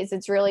image days.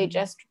 It's really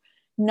just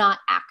not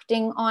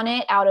acting on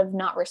it out of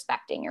not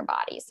respecting your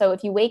body. So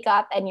if you wake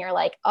up and you're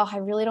like, oh, I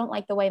really don't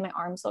like the way my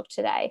arms look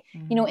today.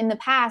 Mm-hmm. In the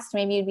past,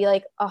 maybe you'd be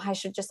like, oh, I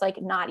should just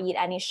like not eat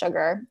any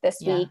sugar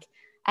this week.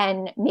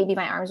 And maybe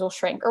my arms will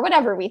shrink or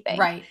whatever we think.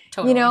 Right.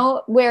 Totally.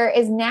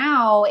 Whereas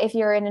now if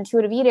you're an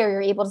intuitive eater,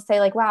 you're able to say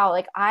like, wow,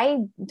 like I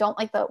don't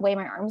like the way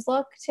my arms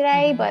look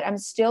today, but I'm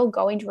still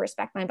going to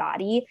respect my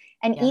body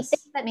and eat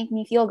things that make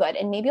me feel good.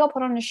 And maybe I'll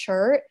put on a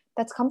shirt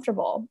that's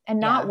comfortable and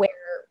not wear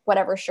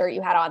whatever shirt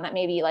you had on that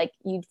maybe like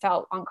you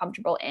felt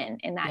uncomfortable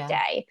in that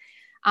day.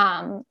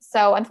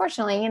 So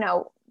unfortunately,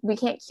 we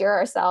can't cure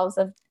ourselves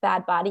of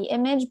bad body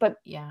image, but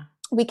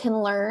we can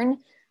learn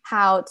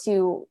how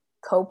to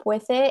cope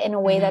with it in a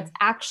way that's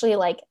actually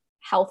like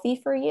healthy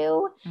for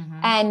you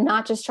and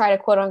not just try to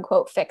quote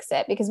unquote fix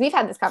it, because we've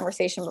had this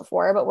conversation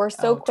before, but we're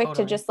so quick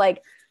to just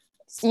like,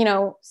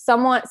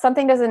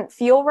 something doesn't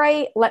feel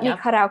right. Let me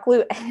cut out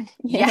gluten.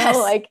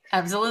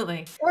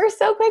 Absolutely. We're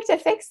so quick to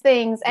fix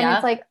things. And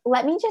it's like,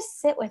 let me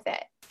just sit with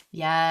it.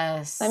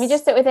 Yes. Let me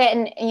just sit with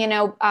it.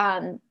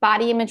 And,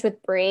 Body Image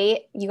with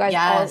Brie, you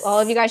guys, all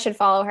of you guys should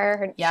follow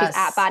her. She's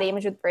at Body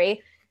Image with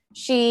Brie.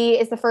 She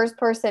is the first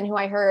person who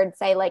I heard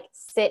say like,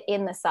 sit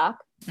in the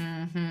suck,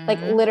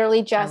 like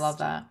literally just I love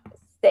that.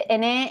 Sit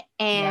in it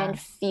and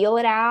feel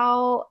it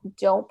out.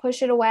 Don't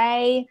push it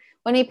away.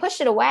 When we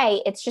push it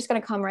away, it's just going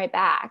to come right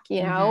back.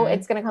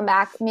 It's going to come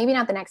back, maybe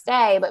not the next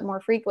day, but more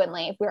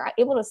frequently. If we're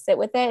able to sit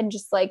with it and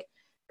just like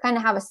kind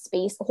of have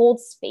hold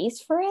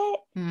space for it,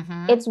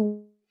 it's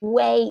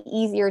way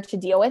easier to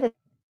deal with.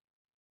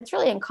 It's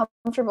really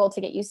uncomfortable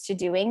to get used to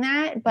doing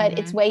that, but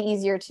it's way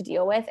easier to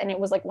deal with. And it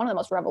was like one of the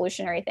most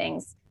revolutionary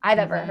things I've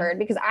ever heard,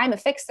 because I'm a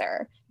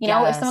fixer.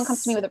 If someone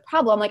comes to me with a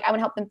problem, like I would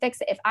help them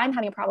fix it. If I'm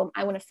having a problem,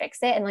 I want to fix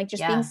it. And like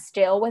just being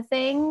still with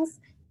things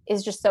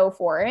is just so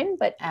foreign,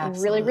 but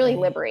really, really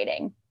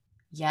liberating.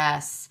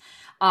 Yes.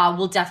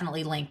 We'll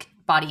definitely link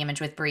Body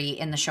Image with Brie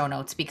in the show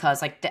notes,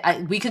 because like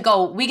we could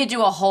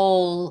do a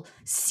whole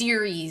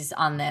series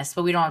on this,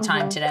 but we don't have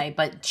time today,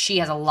 but she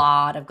has a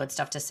lot of good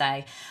stuff to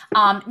say.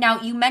 Now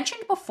you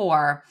mentioned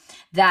before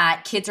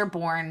that kids are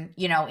born,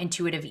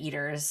 intuitive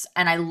eaters.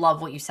 And I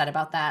love what you said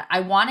about that. I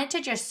wanted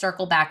to just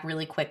circle back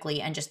really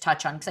quickly and just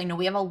touch on, because I know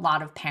we have a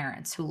lot of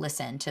parents who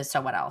listen to So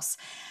What Else.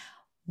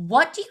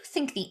 What do you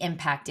think the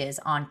impact is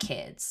on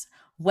kids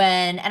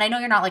and I know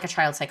you're not like a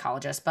child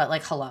psychologist, but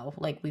like, hello,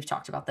 like we've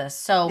talked about this.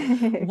 So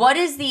what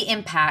is the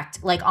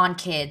impact like on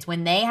kids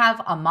when they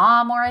have a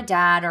mom or a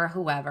dad or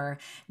whoever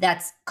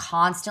that's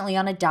constantly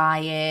on a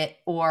diet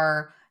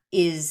or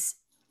is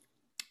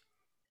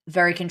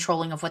very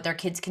controlling of what their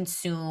kids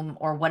consume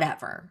or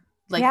whatever?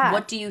 Like,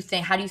 what do you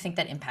think? How do you think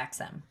that impacts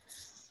them?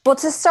 Well,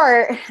 to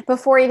start,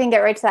 before I even get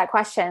right to that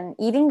question,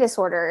 eating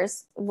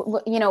disorders,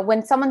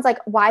 when someone's like,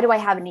 why do I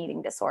have an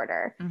eating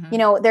disorder?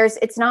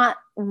 It's not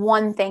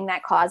one thing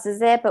that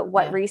causes it, but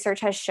what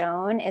research has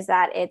shown is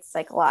that it's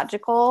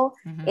psychological,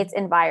 it's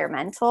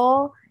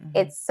environmental,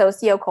 it's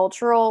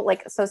sociocultural,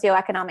 like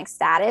socioeconomic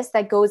status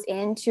that goes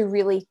into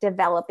really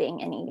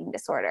developing an eating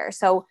disorder.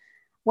 So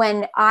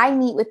when I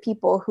meet with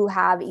people who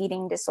have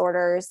eating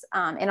disorders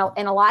in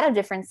a lot of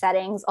different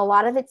settings, a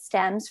lot of it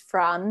stems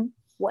from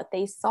what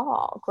they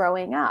saw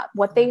growing up,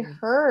 what they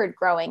heard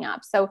growing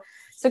up. So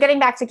getting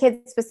back to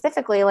kids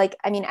specifically, like,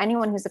 I mean,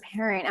 anyone who's a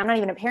parent, I'm not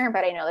even a parent,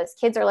 but I know this,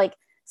 kids are like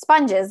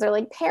sponges. They're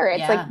like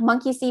parrots, like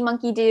monkey see,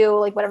 monkey do,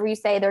 like whatever you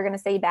say, they're going to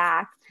say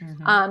back.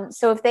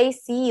 So if they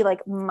see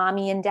like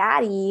mommy and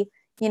daddy,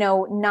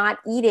 not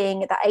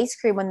eating the ice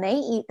cream when they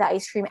eat the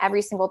ice cream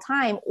every single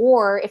time,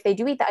 or if they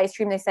do eat the ice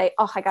cream, they say,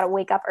 oh, I got to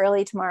wake up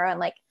early tomorrow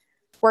and like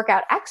work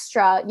out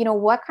extra,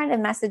 what kind of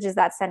message is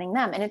that sending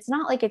them? And it's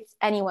not like it's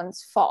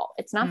anyone's fault.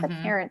 It's not the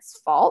parents'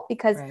 fault,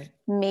 because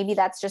maybe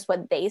that's just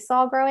what they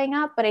saw growing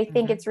up. But I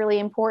think it's really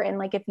important.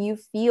 Like if you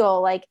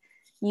feel like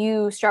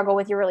you struggle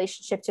with your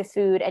relationship to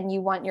food and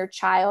you want your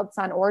child,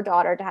 son or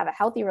daughter, to have a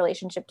healthy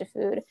relationship to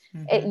food,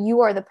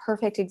 you are the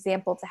perfect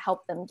example to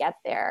help them get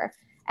there.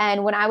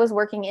 And when I was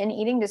working in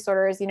eating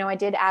disorders, I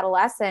did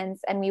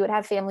adolescence and we would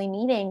have family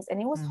meetings and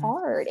it was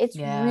hard. It's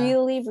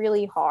really,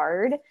 really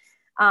hard.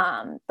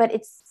 But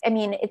it's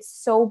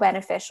so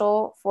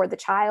beneficial for the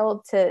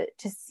child to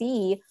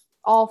see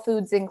all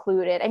foods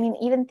included. I mean,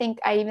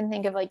 I even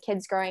think of like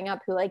kids growing up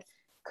who like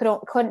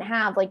couldn't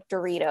have like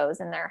Doritos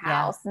in their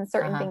house and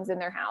certain things in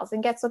their house.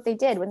 And guess what they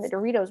did when the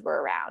Doritos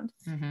were around?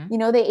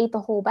 They ate the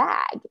whole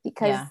bag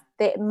because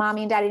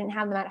mommy and daddy didn't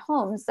have them at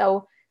home.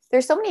 So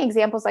there's so many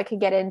examples I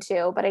could get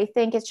into, but I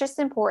think it's just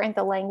important.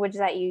 The language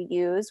that you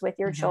use with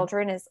your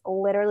children is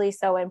literally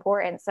so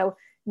important. So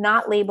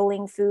not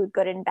labeling food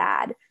good and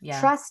bad,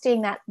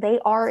 trusting that they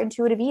are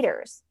intuitive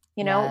eaters,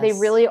 they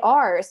really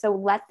are. So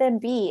let them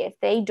be. If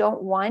they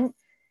don't want,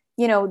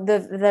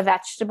 the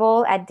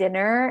vegetable at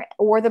dinner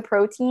or the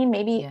protein,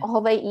 maybe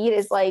all they eat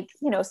is like,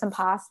 some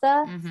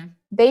pasta.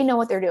 They know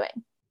what they're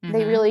doing.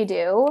 They really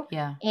do.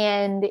 Yeah.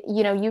 And,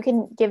 you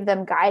can give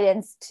them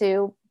guidance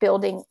to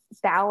building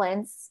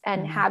balance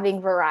and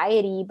having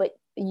variety, but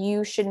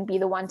you shouldn't be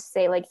the one to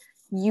say like,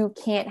 you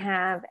can't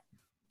have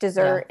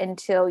dessert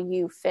until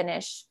you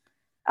finish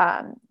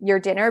your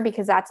dinner,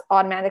 because that's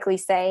automatically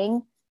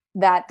saying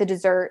that the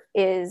dessert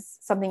is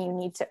something you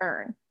need to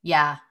earn.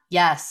 Yeah.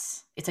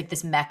 Yes. It's like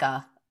this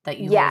mecca that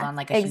you hold on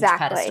like a huge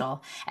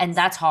pedestal. And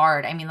that's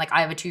hard. I mean, like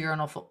I have a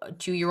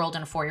 2-year-old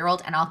and a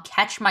 4-year-old, and I'll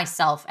catch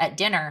myself at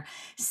dinner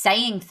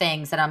saying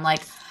things that I'm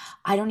like,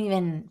 I don't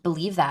even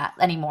believe that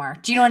anymore.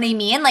 Do you know what I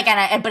mean? Like,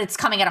 but it's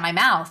coming out of my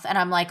mouth and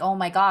I'm like, oh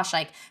my gosh,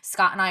 like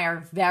Scott and I are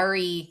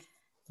very,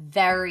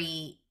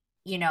 very,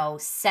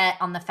 set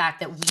on the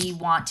fact that we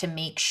want to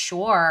make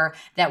sure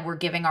that we're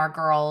giving our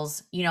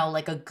girls,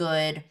 like a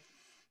good,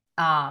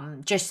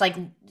 just like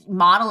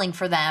modeling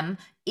for them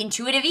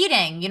intuitive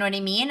eating, you know what I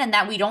mean? And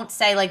that we don't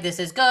say like, this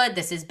is good,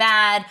 this is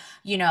bad,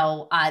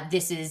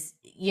 this is,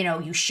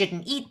 you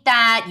shouldn't eat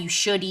that, you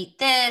should eat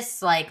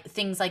this, like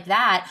things like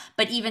that.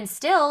 But even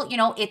still,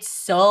 it's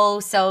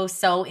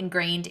so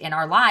ingrained in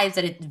our lives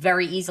that it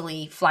very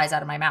easily flies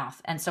out of my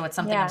mouth. And so it's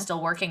something I'm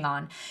still working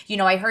on.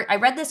 I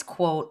read this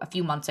quote a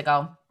few months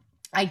ago.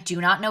 I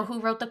do not know who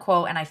wrote the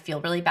quote, and I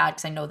feel really bad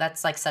because I know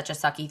that's like such a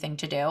sucky thing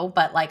to do,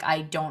 but like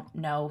I don't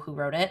know who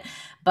wrote it,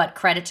 but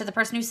credit to the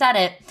person who said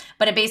it.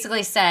 But it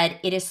basically said,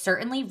 it is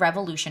certainly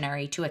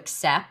revolutionary to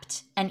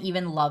accept and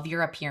even love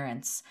your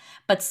appearance,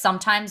 but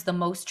sometimes the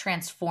most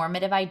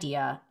transformative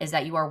idea is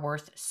that you are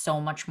worth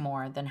so much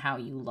more than how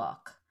you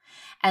look.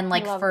 And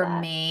like for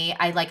me,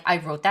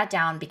 I wrote that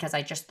down because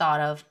I just thought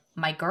of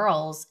my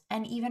girls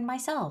and even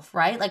myself,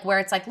 right? Like where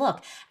it's like,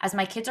 look, as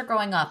my kids are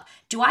growing up,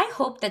 do I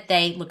hope that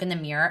they look in the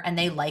mirror and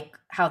they like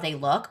how they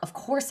look? Of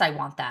course I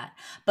want that.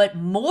 But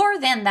more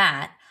than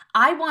that,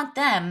 I want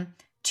them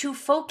to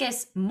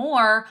focus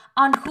more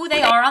on who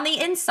they are on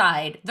the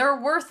inside. They're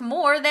worth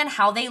more than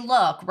how they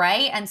look,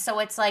 right? And so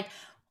it's like,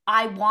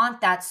 I want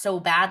that so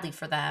badly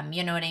for them,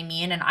 you know what I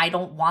mean? And I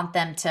don't want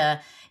them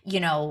to,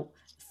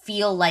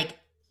 feel like,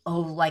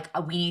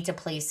 we need to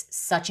place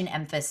such an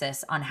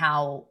emphasis on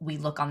how we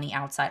look on the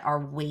outside, our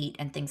weight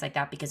and things like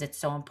that, because it's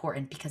so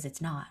important, because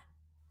it's not,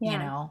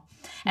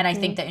 And I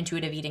think that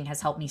intuitive eating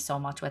has helped me so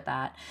much with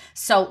that.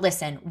 So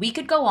listen, we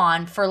could go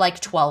on for like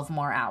 12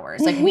 more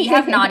hours. Like we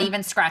have not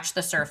even scratched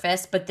the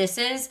surface, but this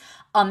is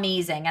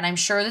amazing. And I'm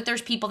sure that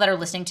there's people that are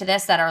listening to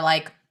this that are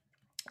like,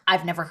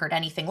 I've never heard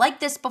anything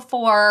like this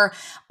before.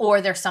 Or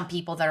there's some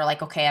people that are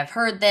like, okay, I've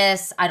heard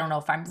this. I don't know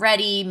if I'm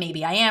ready.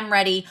 Maybe I am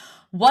ready.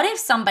 What if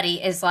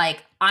somebody is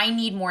like, I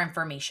need more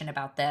information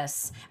about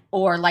this,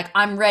 or like,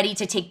 I'm ready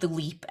to take the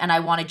leap and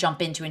I want to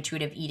jump into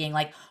intuitive eating?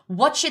 Like,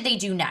 what should they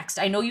do next?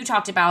 I know you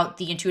talked about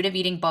the Intuitive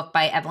Eating book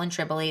by Evelyn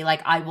Tribole.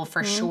 Like, I will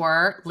for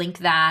sure link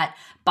that.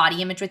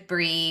 Body Image with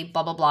Brie,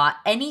 blah, blah, blah.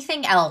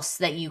 Anything else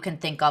that you can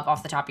think of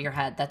off the top of your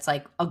head that's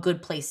like a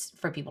good place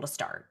for people to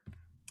start?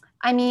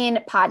 I mean,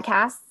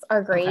 podcasts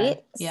are great.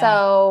 Okay. Yeah.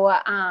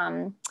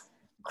 So,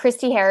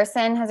 Christy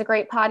Harrison has a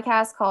great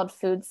podcast called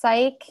Food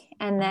Psych.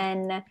 And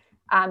then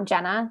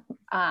Jenna,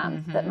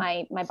 that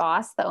my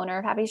boss, the owner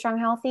of Happy, Strong,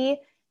 Healthy,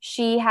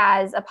 she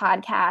has a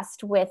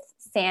podcast with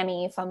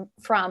Sammy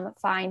from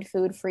Find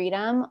Food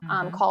Freedom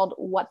called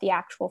What the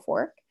Actual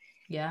Fork.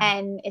 Yeah.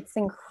 And it's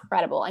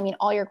incredible. I mean,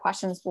 all your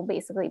questions will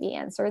basically be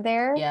answered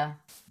there. Yeah.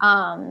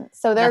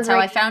 So that's how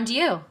I found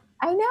you.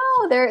 I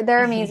know,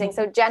 they're amazing.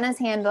 So Jenna's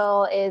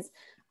handle is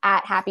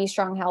at Happy,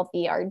 Strong,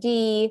 Healthy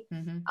RD.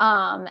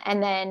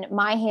 And then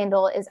my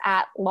handle is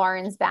at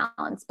Lauren's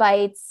Balance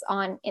Bites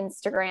on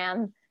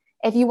Instagram.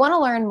 If you want to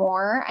learn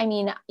more, I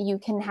mean, you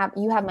have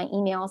my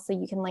email, so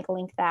you can like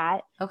link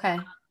that. Okay.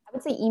 I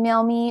would say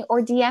email me or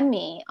DM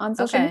me on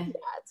social media.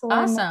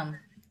 Awesome.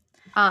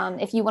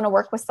 If you want to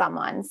work with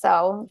someone.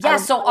 So yeah.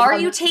 So are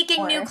you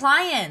taking new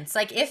clients?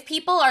 Like if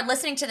people are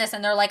listening to this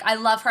and they're like, I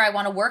love her, I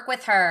want to work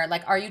with her.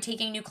 Like, are you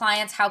taking new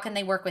clients? How can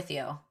they work with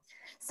you?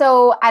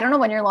 So I don't know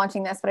when you're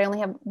launching this, but I only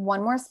have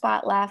one more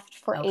spot left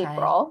for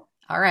April.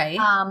 All right.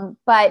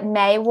 But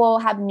May will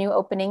have new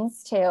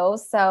openings too.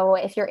 So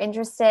if you're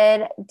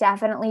interested,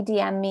 definitely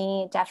DM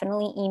me,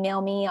 definitely email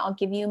me. I'll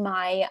give you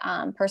my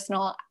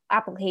personal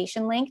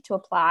application link to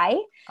apply.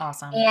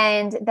 Awesome.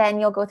 And then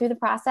you'll go through the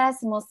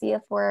process and we'll see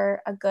if we're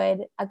a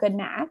good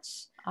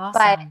match. Awesome.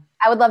 But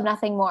I would love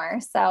nothing more.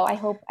 So I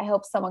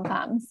hope someone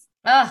comes.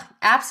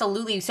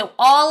 Absolutely. So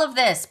all of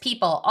this,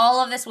 people,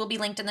 all of this will be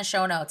linked in the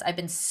show notes. I've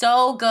been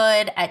so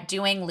good at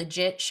doing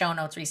legit show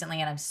notes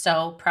recently, and I'm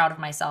so proud of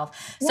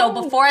myself. So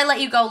Yay. before I let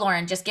you go,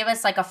 Lauren, just give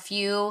us like a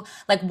few,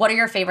 like, what are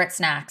your favorite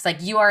snacks?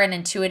 Like, you are an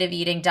intuitive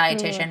eating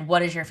dietitian.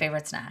 What is your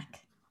favorite snack?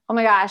 Oh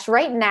my gosh,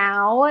 right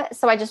now,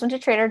 so I just went to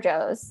Trader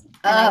Joe's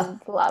and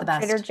I love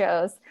Trader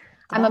Joe's.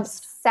 I'm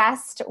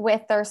obsessed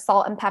with their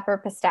salt and pepper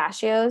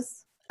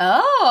pistachios.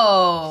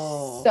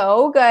 Oh.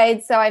 So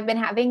good. So I've been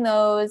having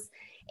those,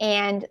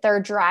 and their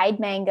dried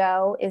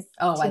mango is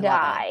to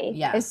die.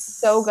 Yes. It's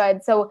so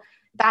good. So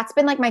that's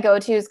been like my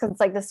go-tos because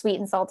it's like the sweet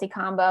and salty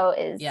combo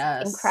is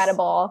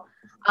incredible.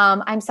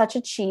 I'm such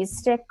a cheese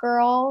stick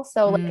girl.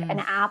 So like an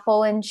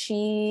apple and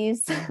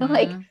cheese,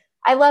 like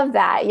I love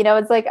that. You know,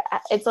 it's like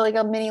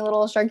a mini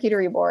little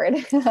charcuterie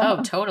board.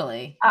 Oh,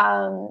 totally.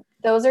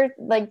 Those are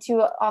like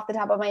two off the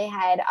top of my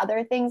head.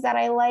 Other things that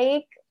I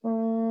like,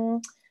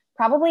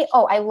 probably.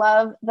 Oh, I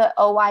love the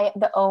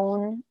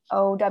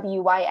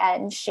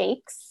OWYN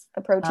shakes,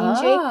 the protein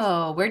shakes.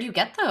 Oh, where do you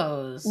get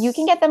those? You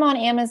can get them on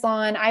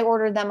Amazon. I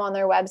ordered them on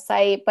their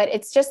website, but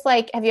it's just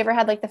like, have you ever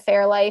had like the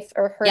Fairlife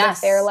or heard of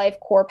Fairlife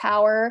Core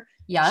Power?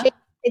 Yeah. Shake?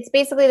 It's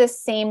basically the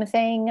same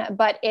thing,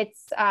 but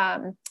it's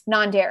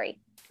non-dairy.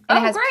 And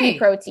it has pea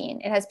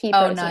protein. It has pea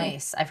protein. Oh,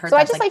 nice. I've heard. So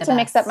I just like to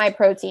mix up my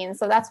protein.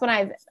 So that's what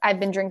I've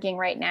been drinking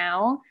right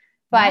now.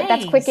 But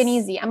that's quick and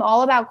easy. I'm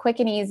all about quick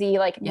and easy,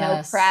 like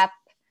no prep,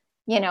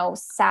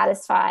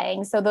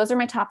 satisfying. So those are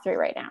my top 3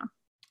 right now.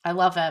 I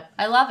love it.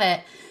 I love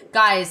it.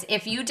 Guys,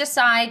 if you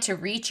decide to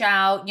reach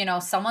out,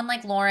 someone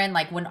like Lauren,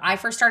 like when I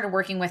first started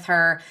working with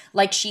her,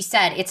 like she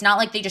said, it's not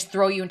like they just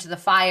throw you into the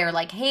fire.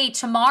 Like, hey,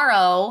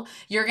 tomorrow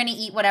you're going to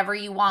eat whatever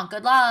you want.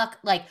 Good luck.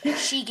 Like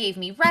she gave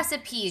me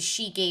recipes.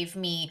 She gave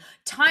me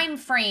time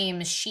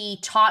frames. She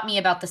taught me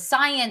about the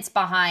science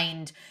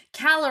behind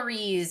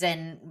calories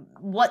and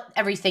what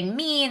everything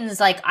means.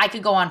 Like I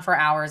could go on for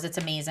hours. It's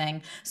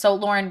amazing. So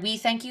Lauren, we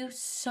thank you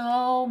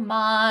so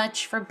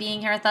much for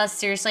being here with us.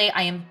 Seriously,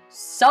 I am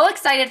so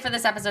excited for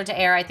this episode to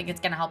air. I think it's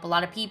going to help a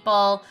lot of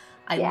people.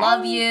 I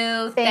love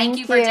you. Thank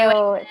you for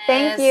doing this.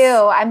 Thank you.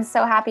 I'm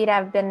so happy to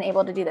have been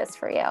able to do this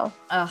for you.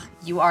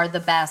 You are the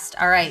best.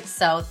 All right.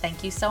 So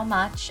thank you so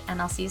much,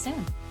 and I'll see you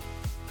soon.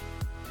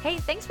 Hey,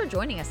 thanks for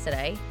joining us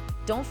today.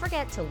 Don't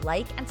forget to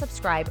like and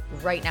subscribe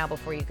right now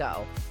before you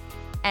go.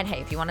 And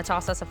hey, if you want to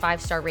toss us a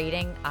 5-star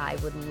rating, I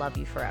would love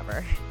you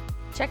forever.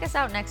 Check us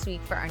out next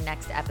week for our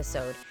next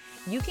episode.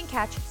 You can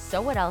catch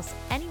So What Else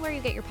anywhere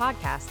you get your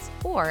podcasts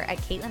or at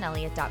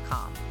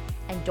CaitlinElliott.com.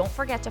 And don't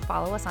forget to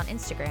follow us on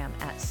Instagram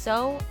at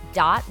so.what.else.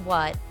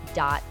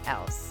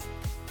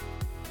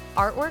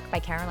 Artwork by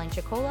Caroline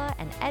Chicola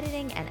and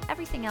editing and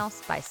everything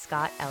else by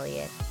Scott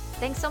Elliott.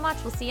 Thanks so much.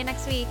 We'll see you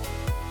next week.